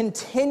this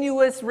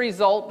continuous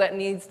result that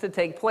needs to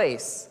take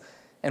place.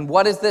 And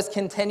what is this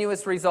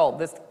continuous result?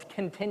 This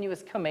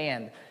continuous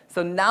command.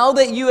 So now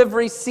that you have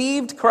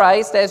received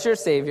Christ as your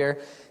Savior,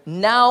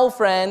 now,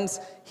 friends,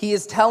 he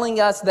is telling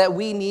us that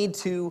we need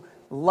to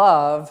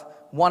love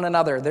one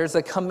another. There's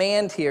a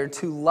command here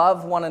to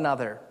love one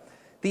another.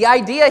 The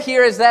idea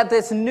here is that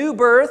this new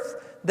birth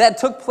that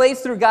took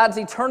place through God's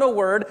eternal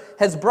word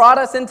has brought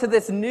us into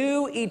this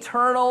new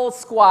eternal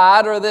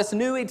squad, or this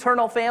new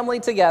eternal family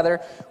together,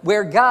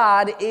 where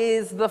God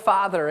is the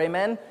Father.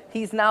 Amen?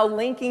 He's now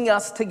linking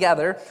us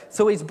together.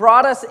 So he's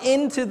brought us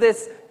into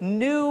this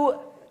new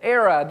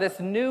era, this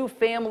new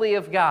family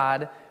of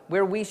God,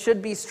 where we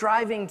should be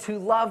striving to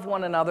love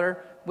one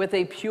another with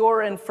a pure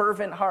and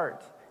fervent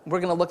heart. We're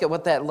going to look at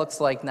what that looks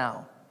like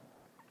now.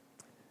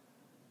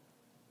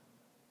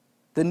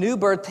 The new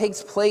birth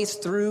takes place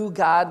through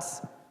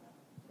God's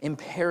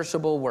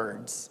imperishable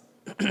words.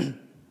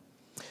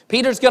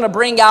 Peter's going to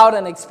bring out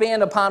and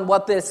expand upon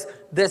what this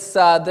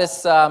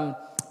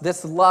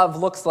this love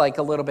looks like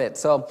a little bit.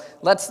 So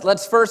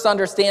let's first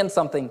understand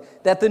something,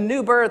 that the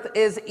new birth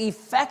is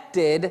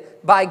effected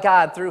by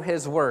God through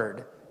his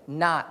word,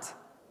 not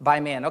by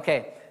man.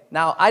 Okay,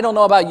 now I don't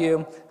know about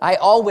you. I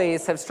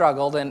always have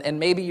struggled, and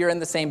maybe you're in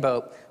the same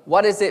boat.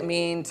 What does it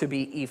mean to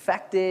be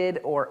effected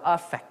or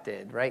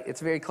affected, right? It's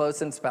very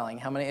close in spelling.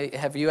 How many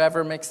have you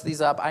ever mixed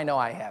these up? I know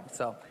I have,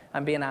 so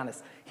I'm being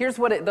honest. Here's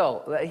what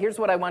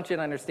I want you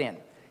to understand.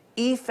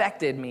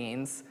 Effected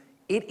means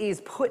it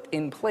is put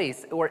in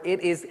place, or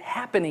it is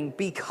happening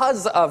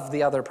because of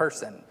the other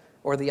person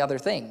or the other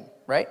thing,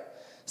 right?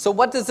 So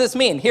what does this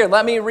mean? Here,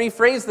 let me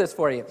rephrase this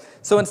for you.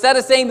 So instead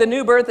of saying the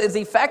new birth is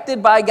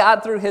effected by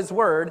God through his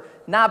word,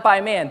 not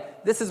by man,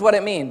 this is what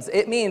it means.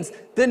 It means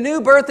the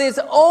new birth is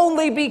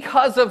only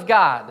because of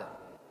God.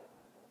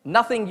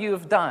 Nothing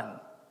you've done.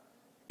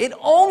 It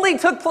only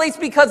took place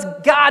because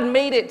God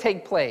made it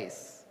take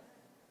place.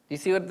 Do you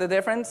see what the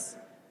difference?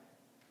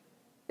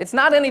 It's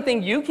not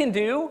anything you can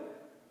do.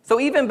 So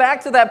even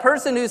back to that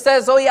person who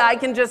says, oh yeah, I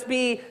can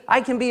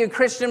be a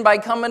Christian by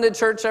coming to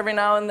church every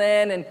now and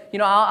then, and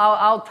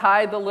I'll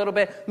tithe a little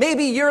bit.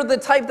 Maybe you're the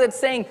type that's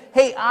saying,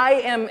 hey, I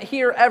am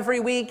here every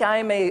week. I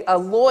am a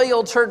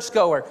loyal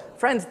churchgoer.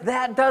 Friends,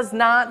 that does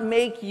not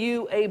make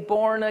you a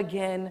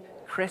born-again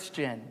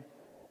Christian.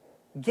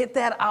 Get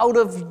that out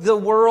of the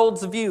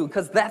world's view,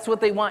 because that's what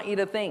they want you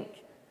to think.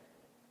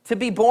 To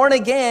be born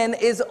again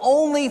is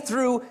only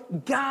through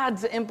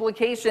God's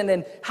implication,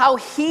 and how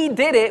he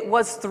did it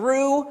was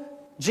through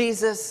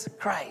Jesus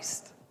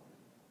Christ.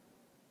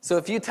 So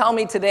if you tell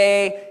me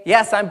today,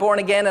 yes, I'm born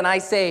again, and I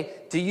say,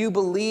 do you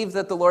believe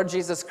that the Lord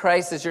Jesus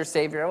Christ is your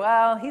Savior?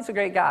 Well, he's a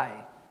great guy.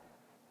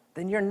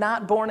 Then you're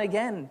not born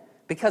again,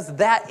 because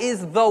that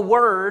is the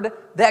word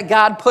that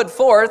God put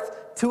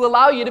forth to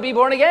allow you to be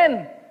born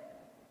again.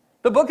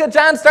 The book of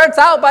John starts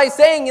out by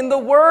saying, and the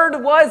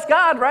word was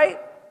God, right?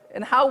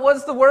 And how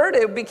was the word?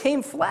 It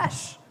became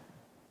flesh.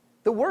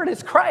 The word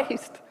is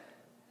Christ.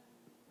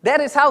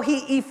 That is how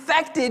he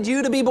effected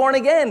you to be born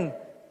again.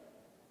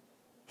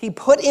 He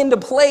put into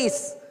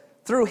place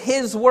through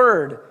his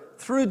word,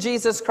 through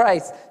Jesus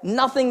Christ,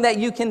 nothing that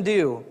you can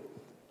do.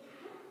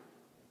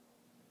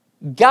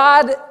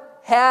 God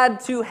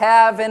had to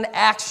have an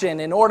action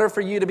in order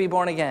for you to be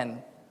born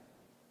again.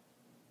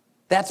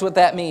 That's what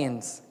that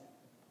means.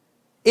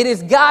 It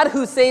is God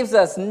who saves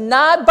us,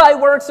 not by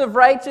works of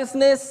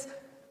righteousness,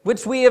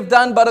 which we have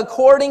done, but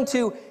according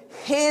to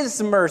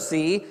his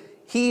mercy,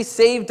 he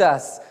saved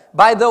us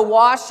by the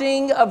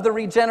washing of the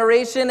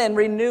regeneration and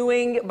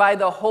renewing by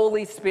the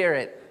Holy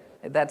Spirit.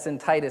 That's in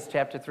Titus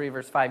chapter 3,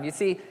 verse 5. You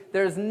see,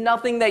 there's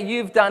nothing that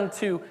you've done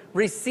to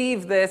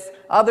receive this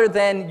other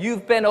than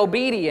you've been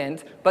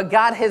obedient, but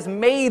God has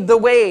made the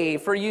way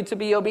for you to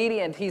be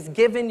obedient. He's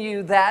given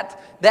you that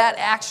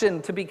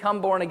action to become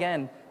born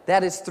again.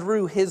 That is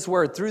through his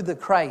word, through the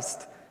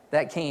Christ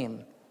that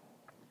came.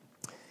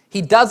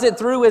 He does it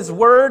through his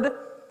word.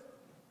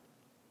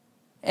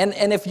 And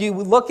if you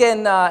look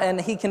in,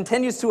 and he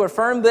continues to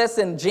affirm this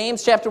in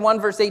James chapter 1,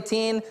 verse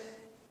 18,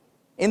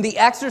 in the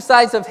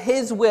exercise of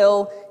his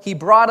will, he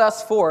brought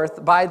us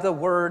forth by the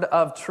word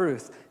of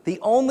truth. The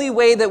only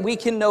way that we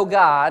can know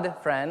God,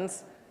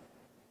 friends,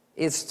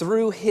 is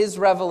through his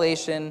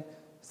revelation,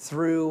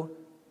 through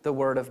the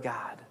word of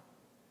God.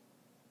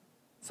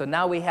 So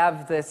now we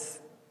have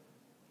this,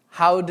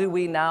 how do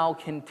we now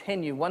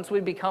continue? Once we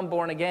become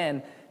born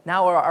again,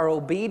 now our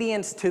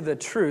obedience to the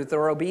truth,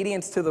 or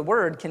obedience to the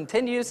word,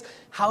 continues.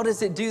 How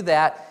does it do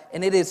that?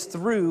 And it is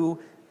through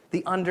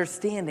the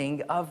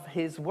understanding of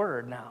his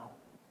word now.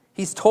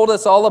 He's told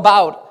us all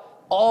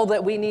about all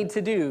that we need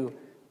to do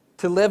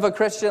to live a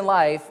Christian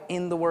life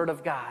in the word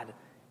of God.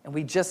 And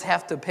we just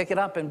have to pick it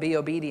up and be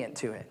obedient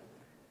to it.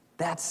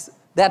 That's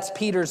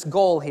Peter's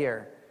goal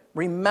here.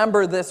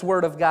 Remember this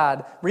word of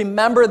God.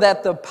 Remember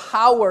that the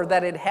power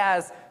that it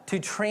has to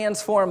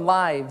transform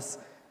lives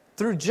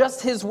through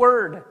just his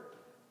word.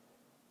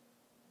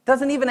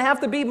 Doesn't even have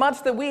to be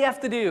much that we have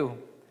to do.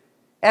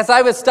 As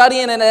I was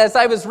studying and as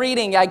I was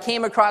reading, I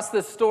came across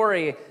this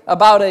story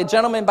about a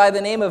gentleman by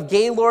the name of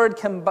Gaylord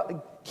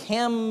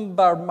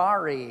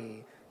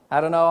Kambamari.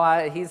 I don't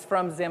know, he's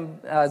from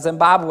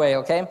Zimbabwe,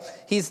 okay?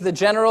 He's the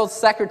General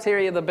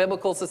Secretary of the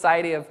Biblical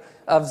Society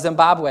of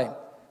Zimbabwe.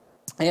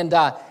 And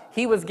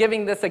he was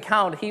giving this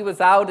account. He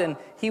was out and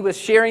he was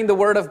sharing the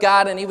word of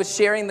God, and he was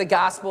sharing the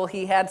gospel.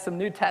 He had some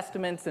New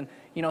Testaments, and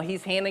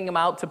he's handing them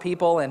out to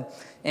people.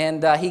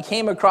 And he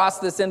came across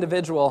this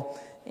individual,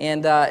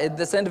 and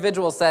this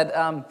individual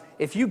said,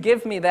 if you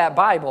give me that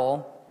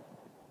Bible,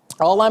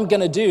 all I'm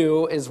going to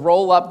do is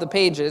roll up the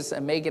pages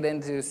and make it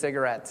into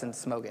cigarettes and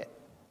smoke it.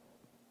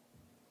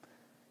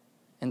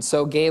 And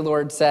so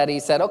Gaylord said,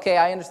 okay,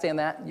 I understand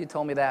that. You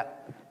told me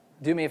that.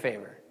 Do me a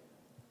favor.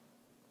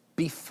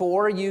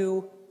 Before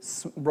you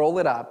roll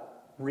it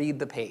up, read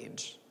the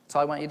page. That's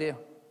all I want you to do.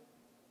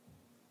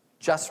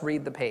 Just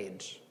read the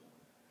page.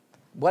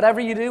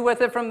 Whatever you do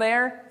with it from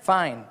there,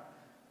 fine.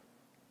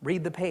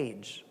 Read the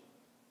page.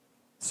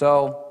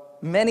 So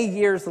many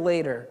years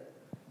later,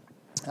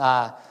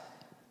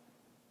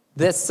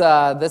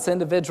 This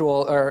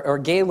individual, or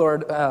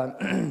Gaylord,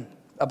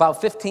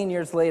 about 15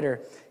 years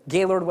later,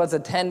 Gaylord was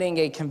attending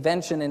a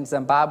convention in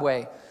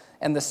Zimbabwe,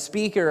 and the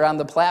speaker on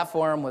the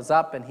platform was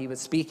up, and he was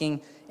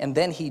speaking, and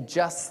then he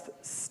just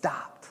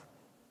stopped.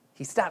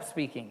 He stopped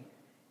speaking,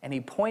 and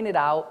he pointed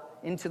out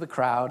into the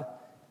crowd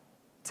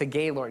to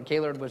Gaylord.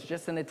 Gaylord was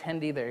just an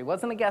attendee there. He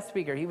wasn't a guest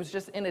speaker. He was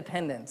just in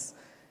attendance.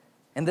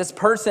 And this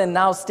person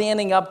now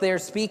standing up there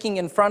speaking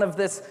in front of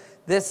this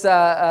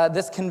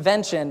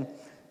convention,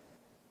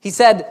 he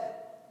said,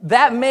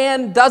 "That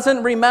man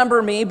doesn't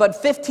remember me, but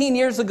 15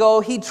 years ago,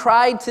 he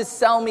tried to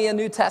sell me a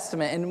New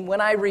Testament. And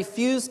when I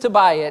refused to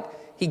buy it,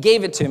 he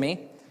gave it to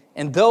me.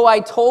 And though I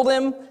told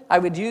him I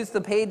would use the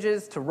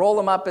pages to roll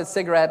them up as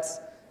cigarettes,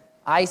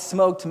 I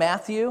smoked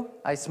Matthew,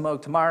 I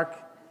smoked Mark,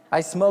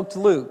 I smoked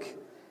Luke.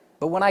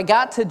 But when I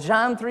got to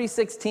John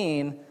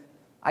 3:16,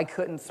 I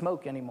couldn't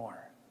smoke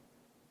anymore.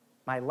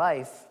 My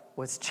life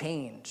was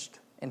changed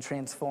and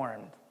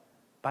transformed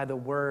by the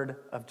word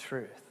of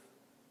truth."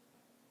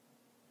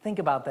 Think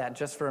about that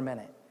just for a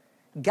minute.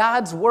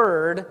 God's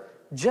word,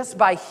 just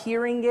by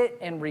hearing it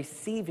and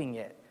receiving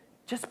it,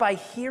 just by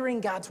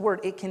hearing God's word,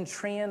 it can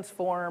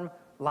transform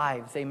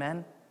lives.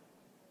 Amen?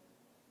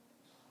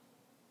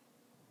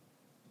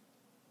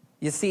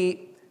 You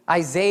see,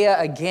 Isaiah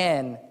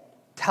again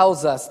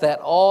tells us that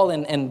all,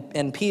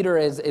 and Peter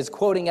is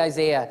quoting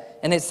Isaiah,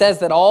 and it says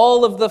that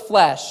all of the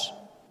flesh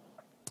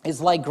is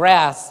like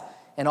grass,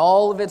 and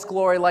all of its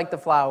glory like the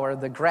flower.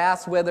 The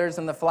grass withers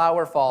and the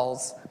flower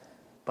falls,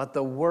 but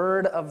the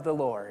word of the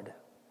Lord,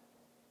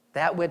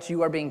 that which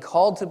you are being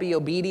called to be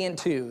obedient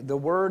to, the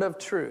word of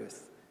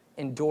truth,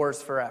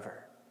 endures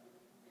forever.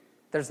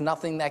 There's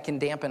nothing that can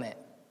dampen it.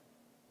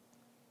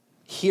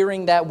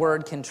 Hearing that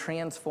word can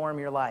transform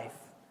your life.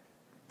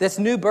 This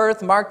new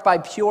birth, marked by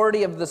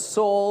purity of the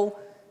soul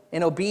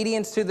and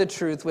obedience to the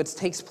truth, which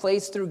takes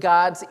place through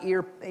God's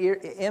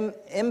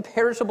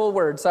imperishable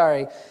word,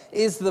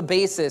 is the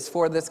basis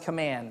for this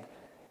command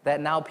that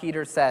now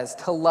Peter says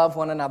to love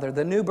one another.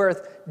 The new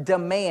birth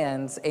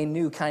demands a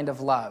new kind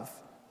of love.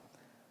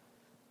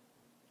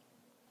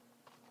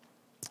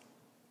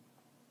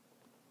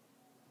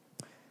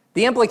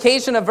 The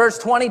implication of verse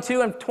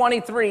 22 and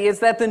 23 is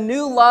that the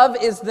new love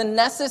is the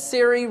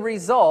necessary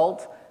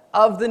result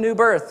of the new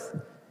birth.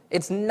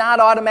 It's not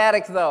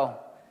automatic, though.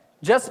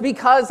 Just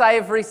because I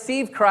have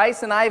received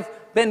Christ and I've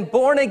been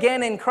born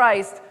again in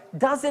Christ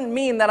doesn't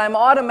mean that I'm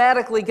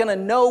automatically going to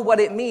know what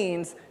it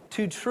means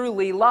to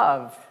truly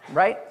love,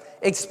 right?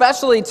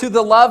 Especially to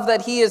the love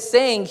that he is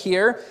saying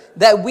here,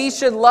 that we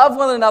should love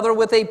one another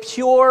with a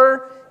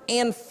pure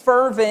and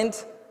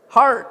fervent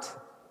heart.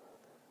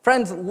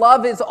 Friends,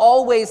 love is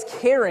always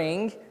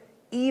caring,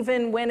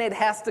 even when it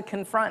has to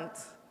confront.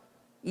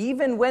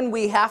 Even when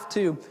we have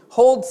to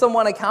hold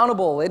someone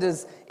accountable, it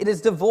is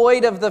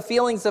devoid of the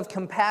feelings of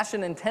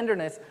compassion and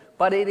tenderness,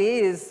 but it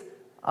is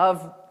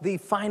of the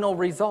final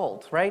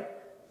result, right?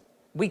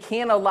 We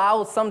can't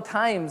allow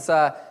sometimes,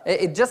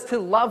 just to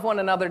love one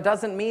another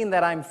doesn't mean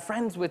that I'm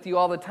friends with you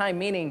all the time,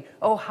 meaning,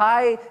 oh,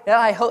 hi, yeah,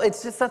 I hope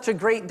it's just such a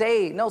great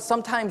day. No,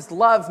 sometimes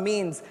love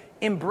means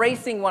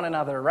embracing one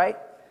another, right?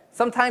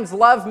 Sometimes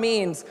love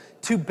means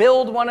to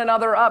build one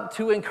another up,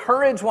 to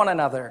encourage one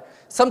another.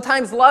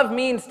 Sometimes love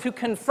means to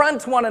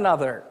confront one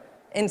another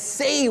and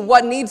say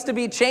what needs to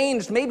be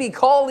changed, maybe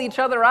call each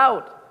other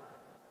out,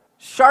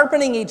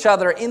 sharpening each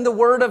other in the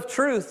word of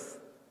truth.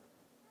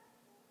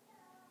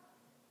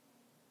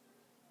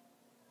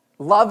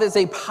 Love is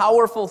a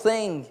powerful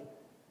thing.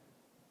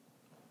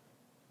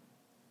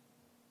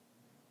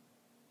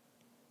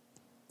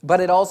 But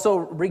it also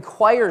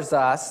requires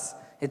us.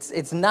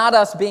 It's not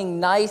us being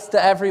nice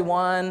to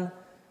everyone,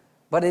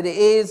 but it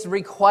is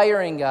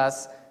requiring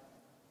us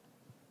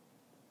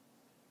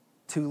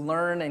to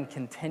learn and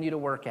continue to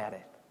work at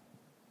it,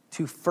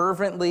 to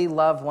fervently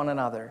love one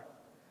another.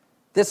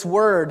 This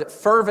word,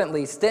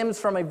 fervently, stems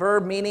from a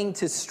verb meaning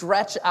to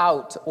stretch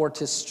out or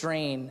to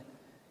strain.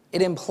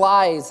 It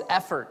implies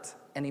effort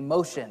and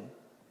emotion.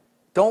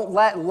 Don't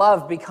let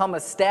love become a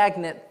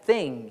stagnant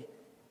thing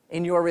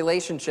in your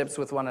relationships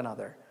with one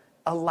another.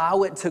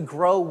 Allow it to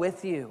grow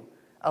with you.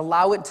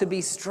 Allow it to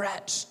be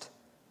stretched.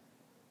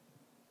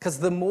 Because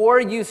the more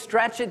you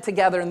stretch it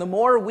together and the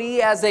more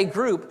we as a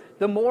group,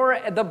 the more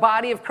the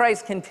body of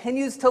Christ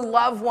continues to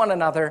love one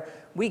another,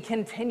 we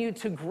continue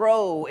to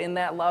grow in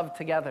that love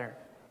together.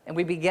 And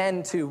we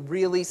begin to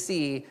really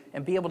see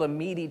and be able to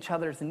meet each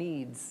other's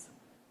needs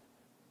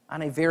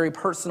on a very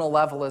personal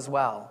level as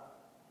well.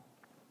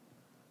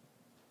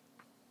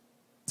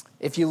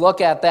 If you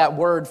look at that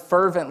word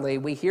fervently,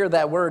 we hear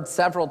that word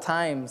several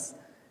times.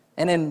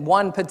 And in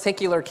one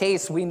particular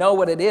case, we know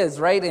what it is,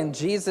 right? And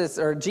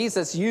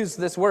Jesus used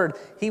this word.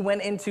 He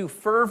went into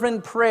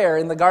fervent prayer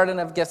in the Garden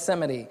of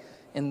Gethsemane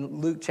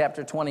in Luke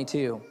chapter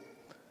 22,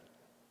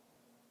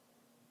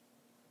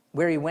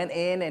 where he went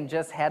in and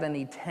just had an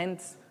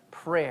intense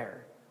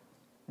prayer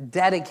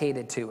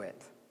dedicated to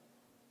it.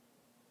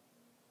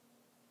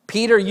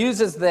 Peter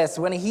uses this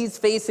when he's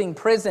facing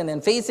prison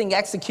and facing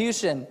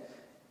execution.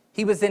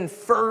 He was in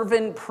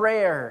fervent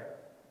prayer.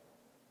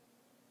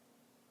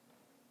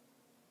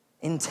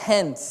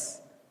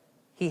 intense.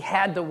 He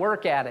had to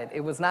work at it.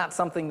 It was not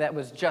something that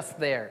was just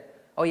there.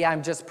 Oh yeah,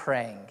 I'm just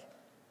praying.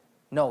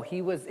 No,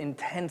 he was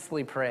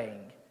intensely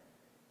praying.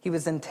 He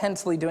was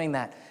intensely doing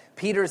that.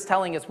 Peter is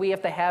telling us we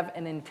have to have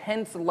an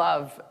intense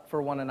love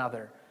for one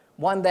another.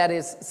 One that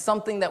is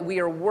something that we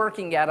are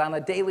working at on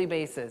a daily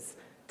basis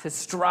to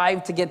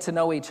strive to get to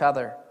know each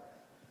other.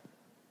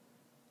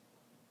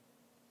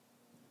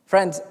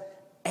 Friends,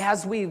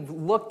 as we've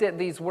looked at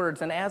these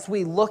words and as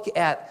we look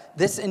at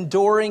this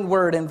enduring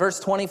word in verse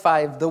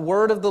 25, the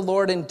word of the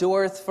Lord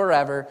endureth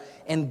forever,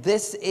 and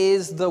this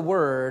is the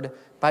word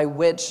by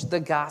which the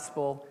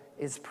gospel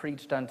is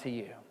preached unto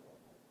you.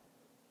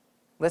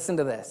 Listen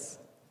to this.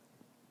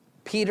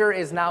 Peter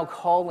is now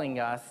calling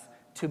us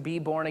to be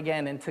born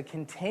again and to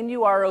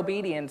continue our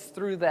obedience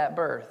through that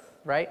birth,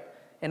 right?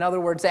 In other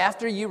words,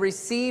 after you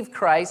receive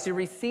Christ, you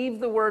receive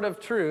the word of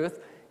truth,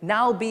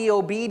 now be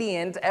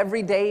obedient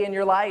every day in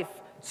your life,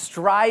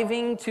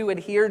 striving to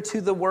adhere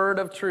to the word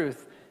of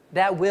truth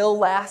that will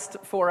last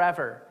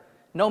forever.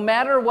 No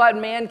matter what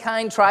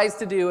mankind tries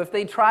to do, if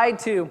they try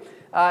to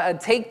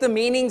take the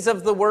meanings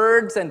of the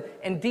words and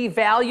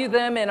devalue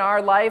them in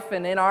our life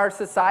and in our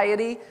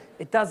society,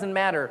 it doesn't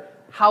matter.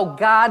 How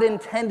God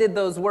intended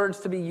those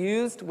words to be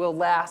used will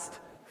last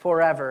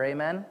forever.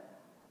 Amen?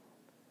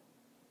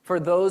 For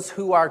those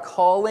who are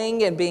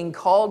calling and being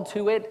called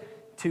to it,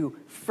 to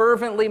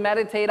fervently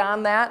meditate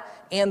on that,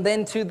 and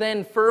then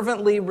to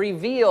fervently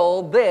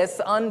reveal this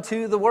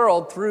unto the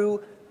world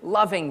through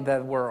loving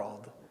the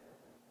world.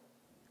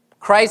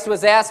 Christ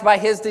was asked by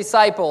his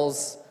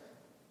disciples,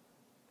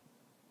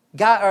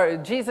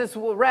 Jesus,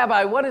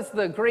 Rabbi, what is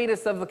the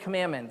greatest of the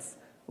commandments?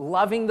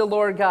 Loving the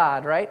Lord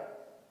God, right?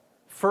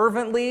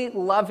 Fervently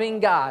loving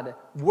God,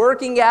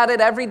 working at it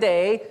every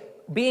day,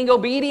 being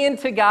obedient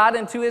to God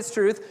and to his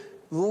truth,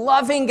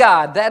 loving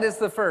God, that is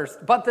the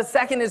first. But the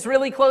second is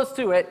really close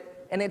to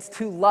it, and it's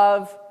to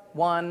love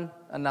one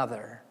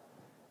another.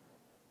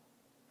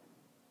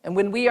 And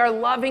when we are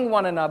loving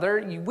one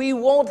another, we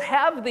won't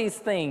have these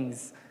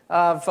things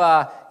of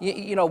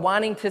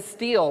wanting to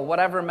steal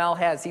whatever Mel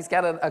has. He's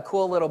got a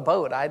cool little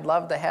boat. I'd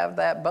love to have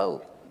that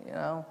boat,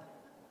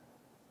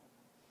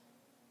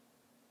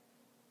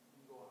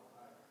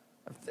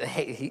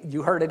 Hey,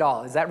 you heard it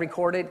all. Is that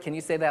recorded? Can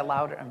you say that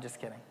louder? I'm just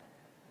kidding.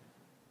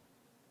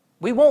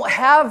 We won't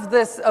have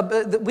this.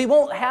 We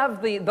won't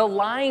have the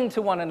lying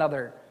to one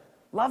another.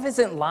 Love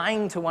isn't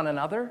lying to one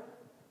another.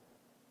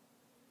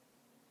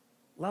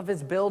 Love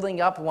is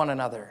building up one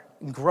another,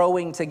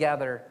 growing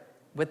together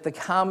with the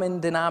common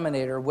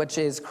denominator, which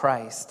is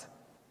Christ.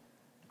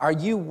 Are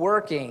you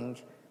working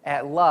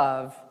at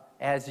love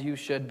as you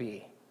should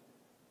be?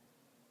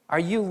 Are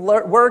you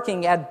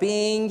working at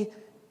being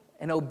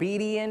an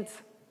obedient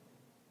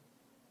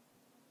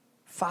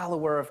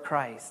follower of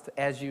Christ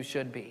as you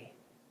should be?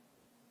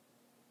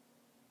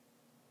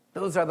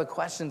 Those are the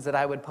questions that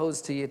I would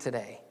pose to you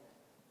today.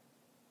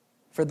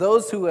 For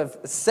those who have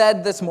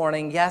said this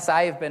morning, yes,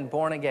 I have been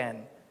born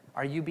again,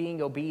 are you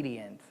being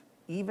obedient,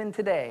 even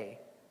today,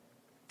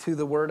 to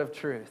the word of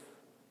truth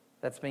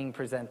that's being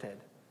presented?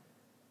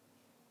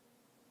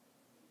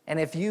 And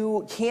if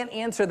you can't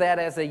answer that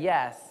as a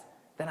yes,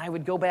 then I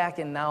would go back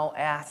and now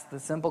ask the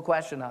simple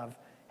question of,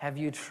 have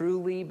you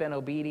truly been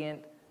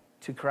obedient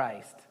to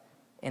Christ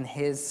in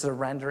his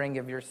surrendering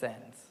of your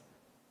sins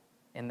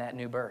in that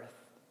new birth?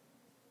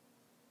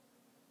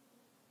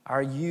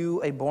 Are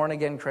you a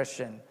born-again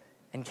Christian?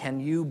 And can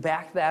you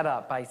back that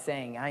up by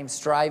saying, I'm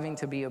striving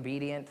to be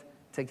obedient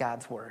to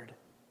God's word?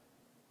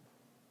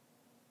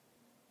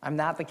 I'm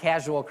not the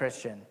casual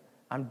Christian.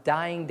 I'm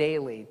dying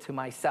daily to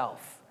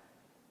myself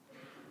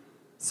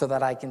so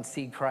that I can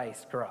see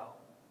Christ grow.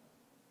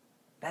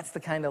 That's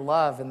the kind of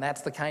love and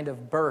that's the kind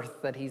of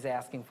birth that he's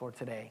asking for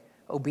today.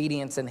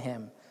 Obedience in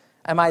him.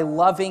 Am I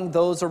loving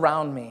those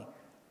around me?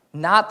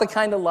 Not the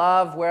kind of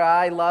love where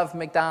I love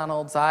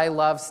McDonald's, I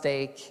love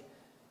steak,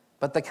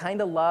 but the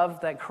kind of love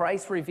that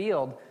Christ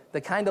revealed,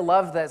 the kind of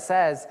love that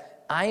says,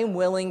 I am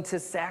willing to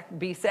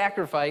be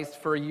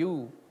sacrificed for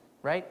you,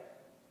 right?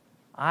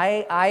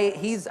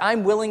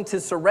 I'm willing to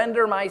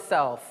surrender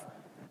myself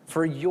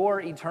for your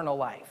eternal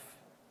life.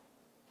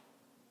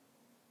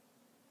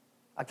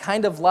 A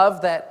kind of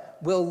love that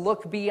will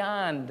look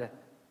beyond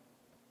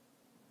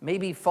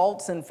maybe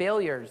faults and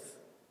failures.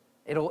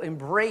 It'll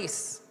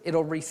embrace,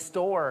 it'll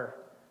restore.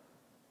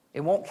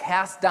 It won't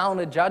cast down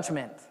a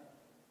judgment,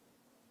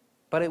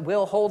 but it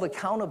will hold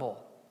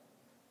accountable.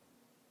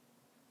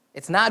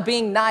 It's not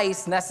being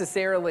nice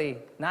necessarily,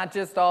 not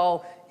just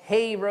all,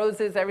 hey,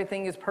 roses,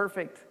 everything is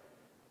perfect.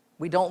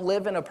 We don't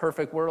live in a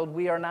perfect world.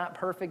 We are not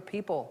perfect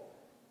people.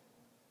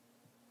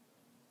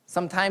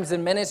 Sometimes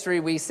in ministry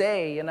we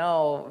say,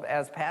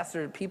 as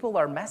pastors, people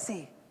are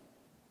messy,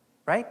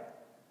 right?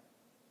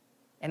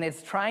 And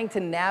it's trying to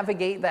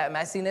navigate that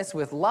messiness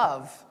with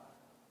love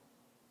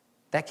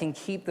that can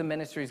keep the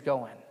ministries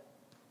going,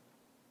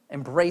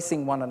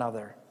 embracing one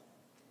another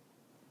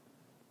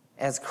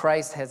as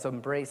Christ has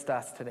embraced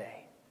us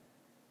today.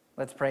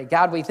 Let's pray.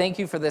 God, we thank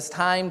you for this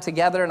time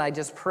together, and I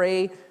just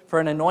pray for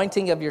an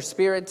anointing of your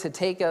Spirit to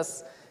take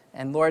us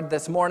And Lord,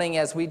 this morning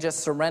as we just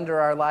surrender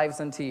our lives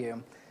unto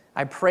you,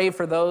 I pray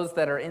for those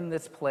that are in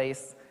this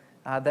place,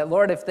 that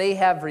Lord, if they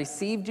have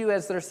received you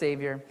as their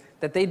Savior,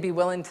 that they'd be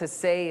willing to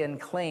say and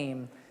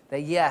claim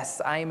that,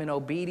 yes, I am an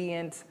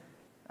obedient,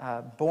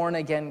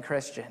 born-again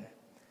Christian.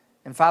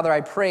 And Father,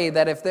 I pray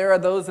that if there are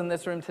those in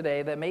this room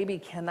today that maybe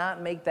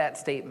cannot make that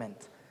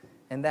statement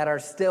and that are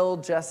still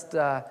just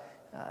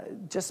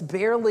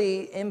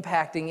barely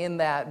impacting in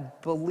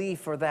that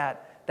belief or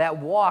that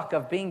walk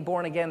of being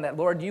born again, that,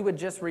 Lord, you would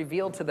just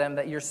reveal to them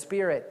that your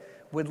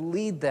Spirit would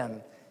lead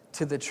them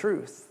to the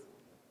truth.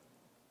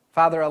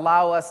 Father,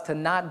 allow us to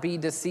not be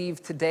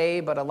deceived today,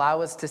 but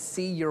allow us to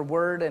see your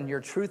word and your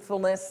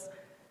truthfulness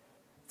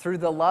through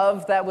the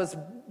love that was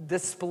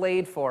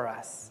displayed for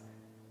us,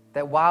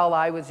 that while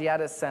I was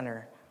yet a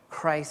sinner,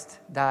 Christ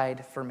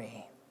died for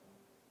me.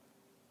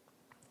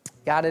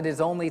 God, it is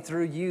only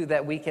through you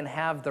that we can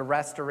have the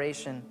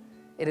restoration.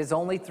 It is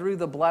only through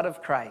the blood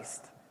of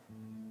Christ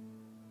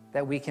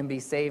that we can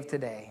be saved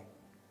today.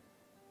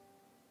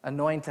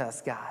 Anoint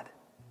us, God.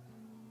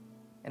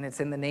 And it's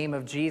in the name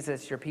of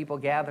Jesus your people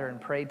gather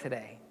and pray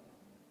today.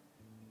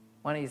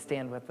 Why don't you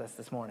stand with us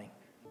this morning?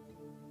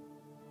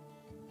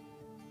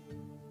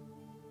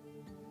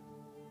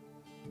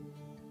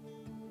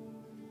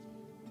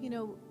 You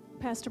know,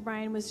 Pastor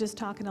Brian was just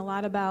talking a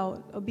lot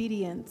about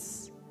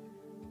obedience.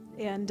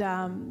 And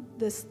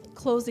this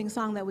closing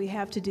song that we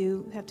have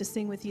to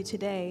sing with you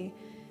today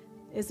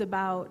is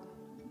about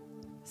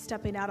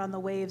stepping out on the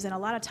waves. And a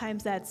lot of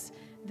times that's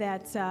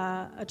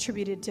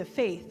attributed to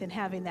faith and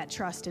having that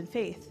trust and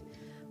faith.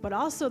 But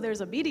also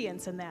there's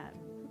obedience in that,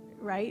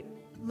 right?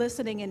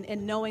 Listening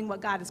and knowing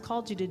what God has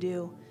called you to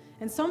do.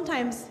 And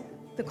sometimes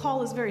the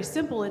call is very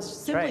simple. It's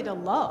simply to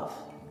love,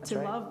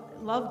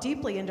 love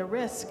deeply and to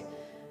risk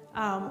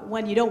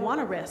when you don't want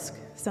to risk.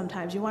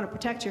 Sometimes you want to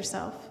protect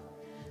yourself.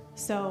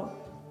 So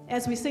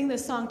as we sing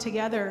this song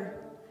together,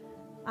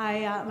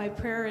 my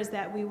prayer is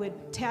that we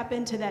would tap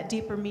into that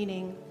deeper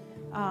meaning,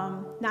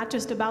 not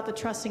just about the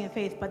trusting and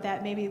faith, but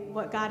that maybe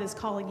what God is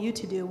calling you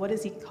to do. What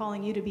is he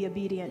calling you to be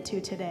obedient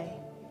to today?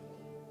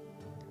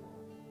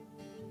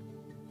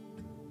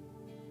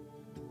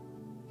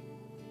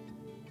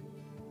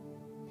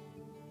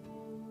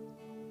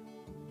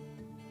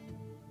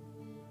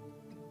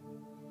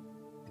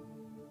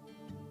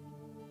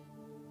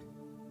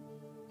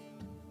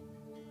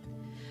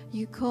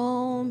 You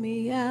call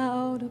me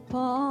out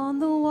upon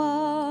the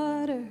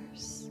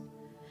waters,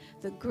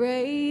 the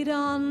great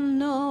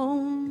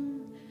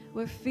unknown,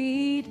 where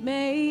feet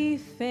may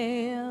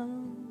fail.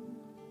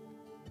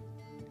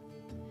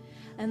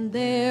 And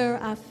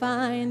there I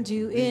find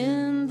you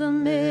in the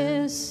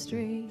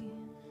mystery,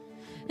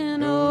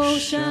 in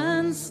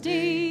oceans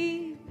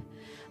deep,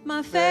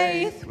 my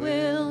faith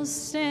will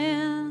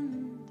stand.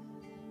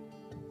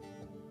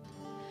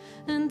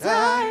 And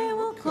I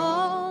will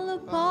call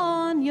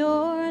upon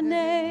your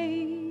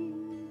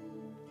name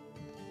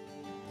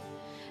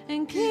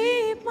and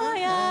keep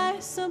my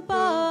eyes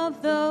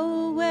above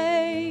the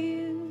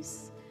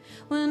waves.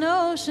 When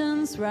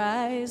oceans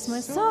rise,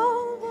 my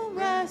soul will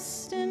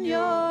rest in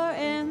your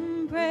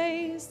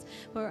embrace,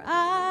 for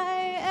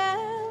I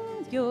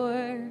am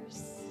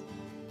yours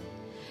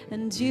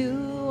and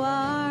you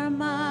are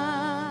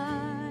mine.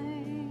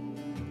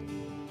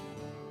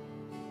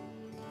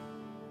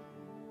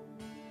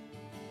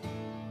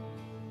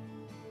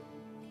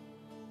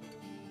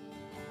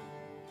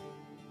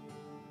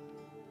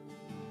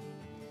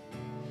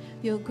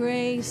 Your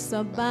grace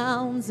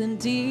abounds in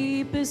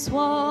deepest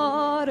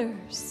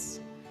waters.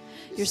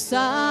 Your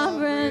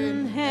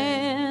sovereign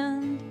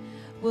hand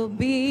will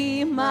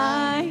be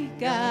my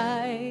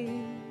guide.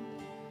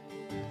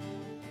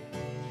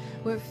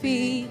 Where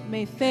feet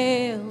may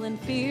fail and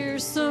fear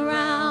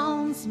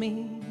surrounds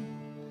me,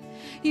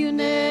 you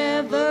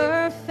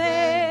never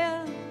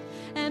fail,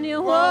 and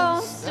you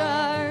won't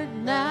start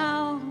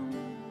now.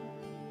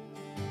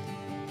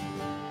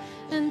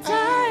 And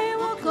I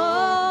will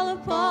call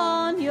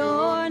upon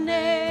your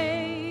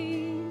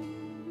name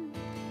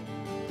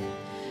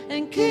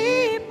and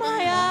keep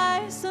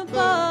my eyes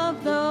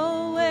above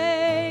the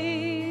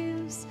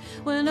waves.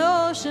 When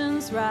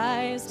oceans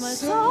rise, my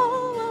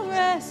soul will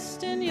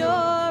rest in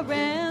your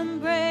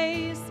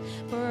embrace,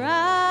 for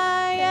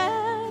I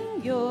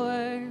am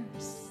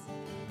yours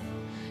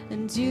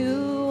and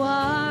you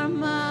are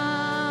mine.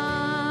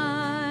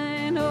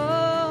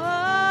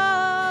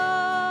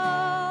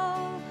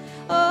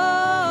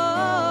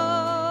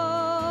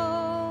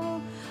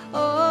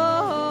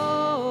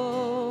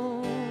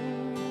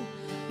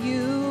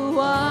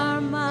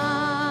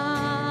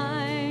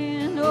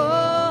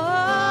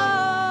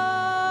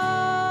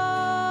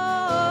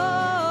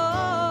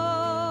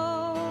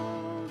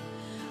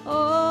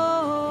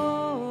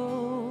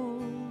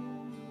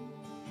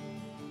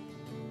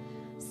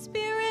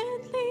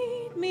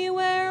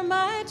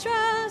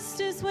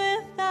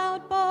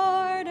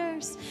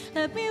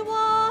 Let me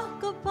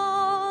walk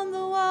upon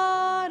the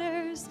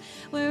waters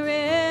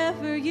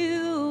wherever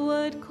you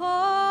would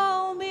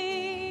call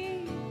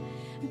me.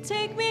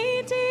 Take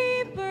me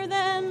deeper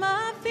than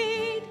my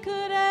feet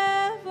could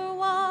ever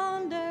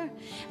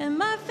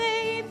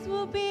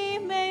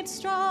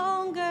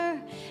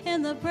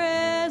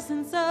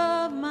presence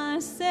of my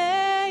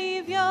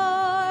Savior.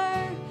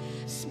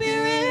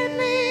 Spirit,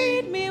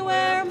 lead me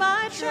where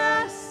my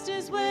trust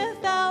is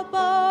without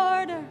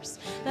borders.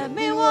 Let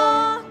me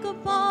walk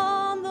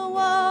upon the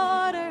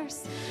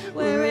waters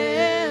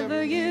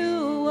wherever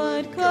you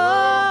would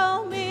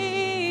call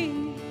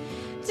me.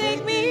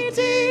 Take me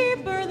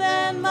deeper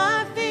than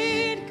my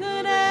feet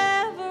could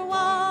ever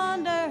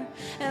wander,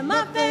 and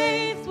my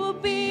faith will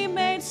be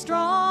made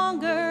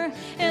stronger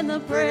in the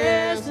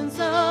presence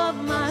of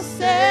my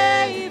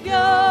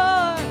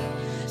Savior.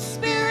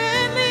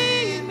 Spirit,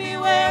 lead me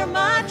where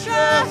my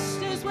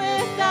trust is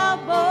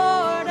without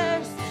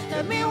borders.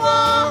 Let me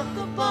walk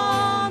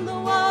upon the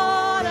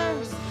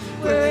waters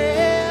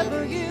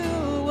wherever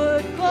you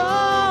would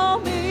call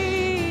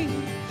me,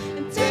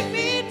 and take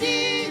me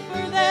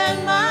deeper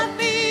than my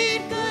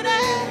feet could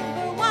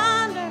ever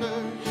wander,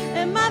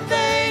 and my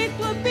faith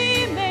would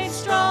be made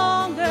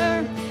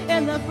stronger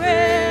in the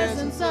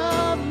presence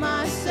of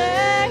my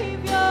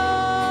Savior.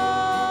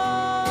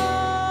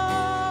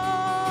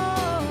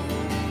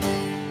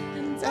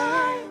 And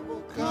I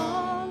will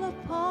call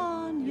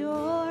upon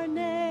your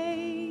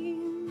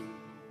name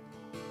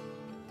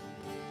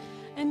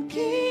and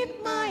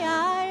keep my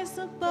eyes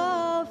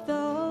above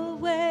the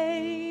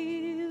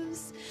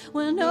waves.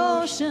 When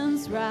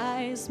oceans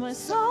rise, my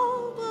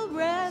soul will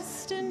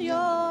rest in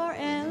your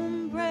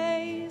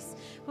embrace,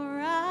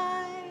 for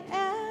I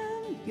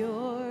am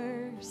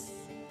yours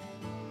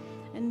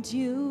and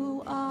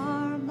you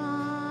are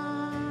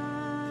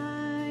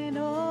mine.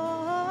 Oh,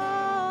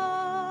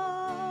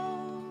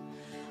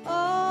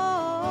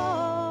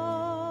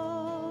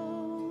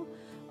 oh,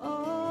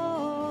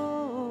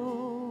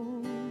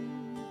 oh,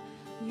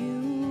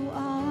 you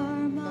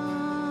are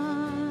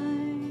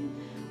mine.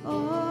 Oh,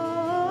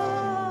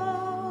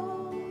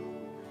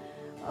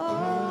 oh, oh.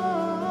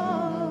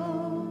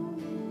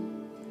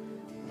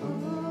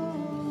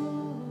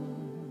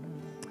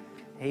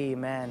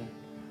 Amen.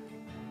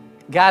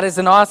 God is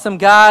an awesome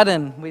God,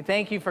 and we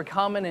thank you for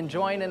coming and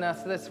joining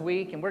us this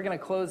week. And we're going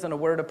to close in a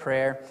word of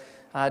prayer.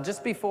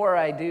 Just before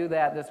I do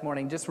that this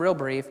morning, just real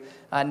brief,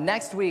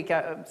 next week,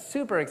 I'm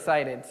super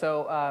excited.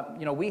 So,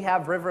 we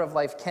have River of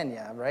Life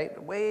Kenya,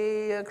 right?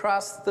 Way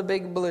across the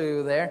big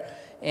blue there.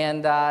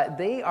 And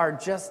they are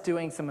just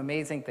doing some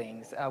amazing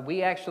things.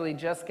 We actually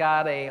just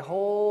got a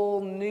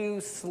whole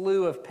new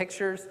slew of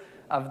pictures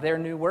of their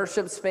new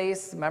worship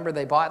space. Remember,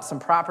 they bought some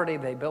property,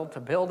 they built a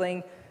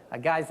building.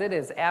 Guys, it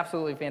is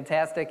absolutely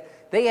fantastic.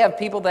 They have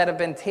people that have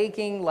been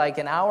taking like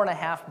an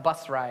hour-and-a-half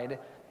bus ride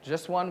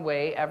just one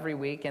way every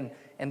week, and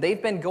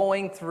they've been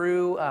going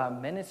through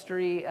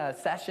ministry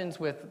sessions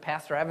with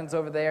Pastor Evans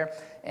over there,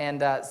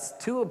 and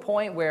to a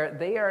point where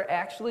they are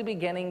actually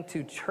beginning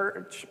to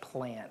church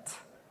plant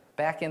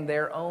back in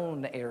their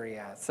own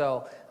area.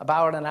 So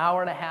about an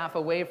hour-and-a-half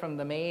away from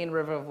the main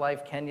River of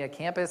Life Kenya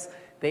campus,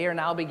 they are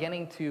now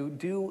beginning to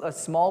do a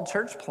small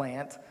church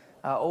plant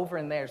over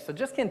in there. So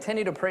just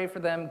continue to pray for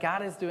them.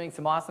 God is doing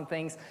some awesome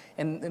things,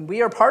 and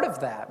we are part of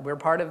that. We're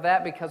part of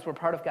that because we're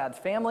part of God's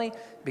family,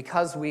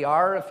 because we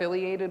are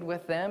affiliated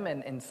with them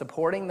and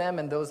supporting them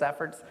in those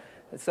efforts.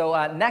 So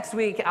next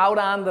week, out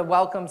on the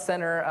Welcome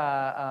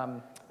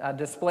Center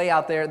display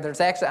out there, there's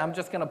actually, I'm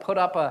just going to put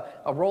up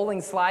a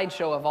rolling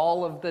slideshow of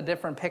all of the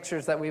different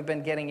pictures that we've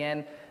been getting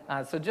in.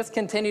 So just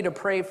continue to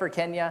pray for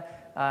Kenya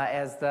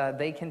as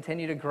they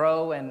continue to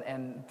grow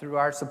and through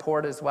our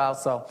support as well.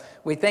 So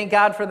we thank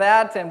God for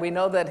that, and we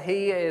know that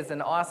He is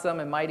an awesome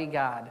and mighty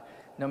God.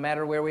 No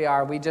matter where we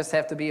are, we just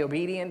have to be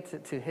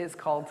obedient to His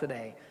call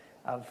today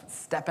of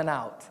stepping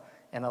out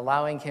and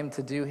allowing Him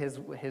to do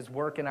His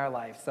work in our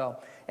life. So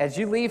as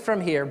you leave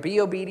from here,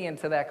 be obedient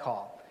to that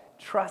call.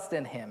 Trust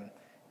in Him.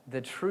 The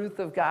truth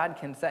of God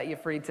can set you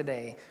free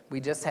today.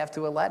 We just have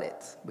to let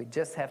it. We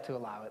just have to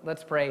allow it.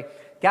 Let's pray.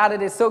 God,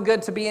 it is so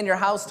good to be in your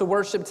house to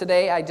worship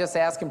today. I just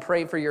ask and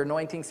pray for your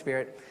anointing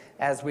spirit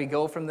as we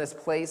go from this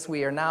place.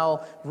 We are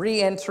now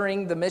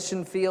re-entering the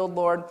mission field,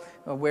 Lord,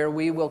 where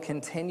we will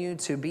continue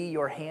to be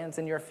your hands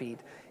and your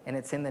feet. And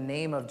it's in the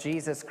name of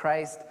Jesus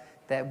Christ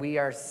that we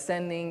are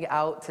sending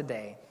out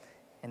today.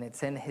 And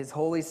it's in His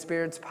Holy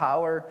Spirit's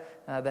power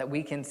that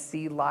we can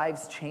see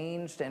lives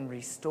changed and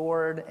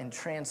restored and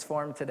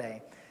transformed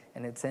today.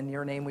 And it's in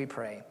your name we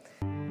pray.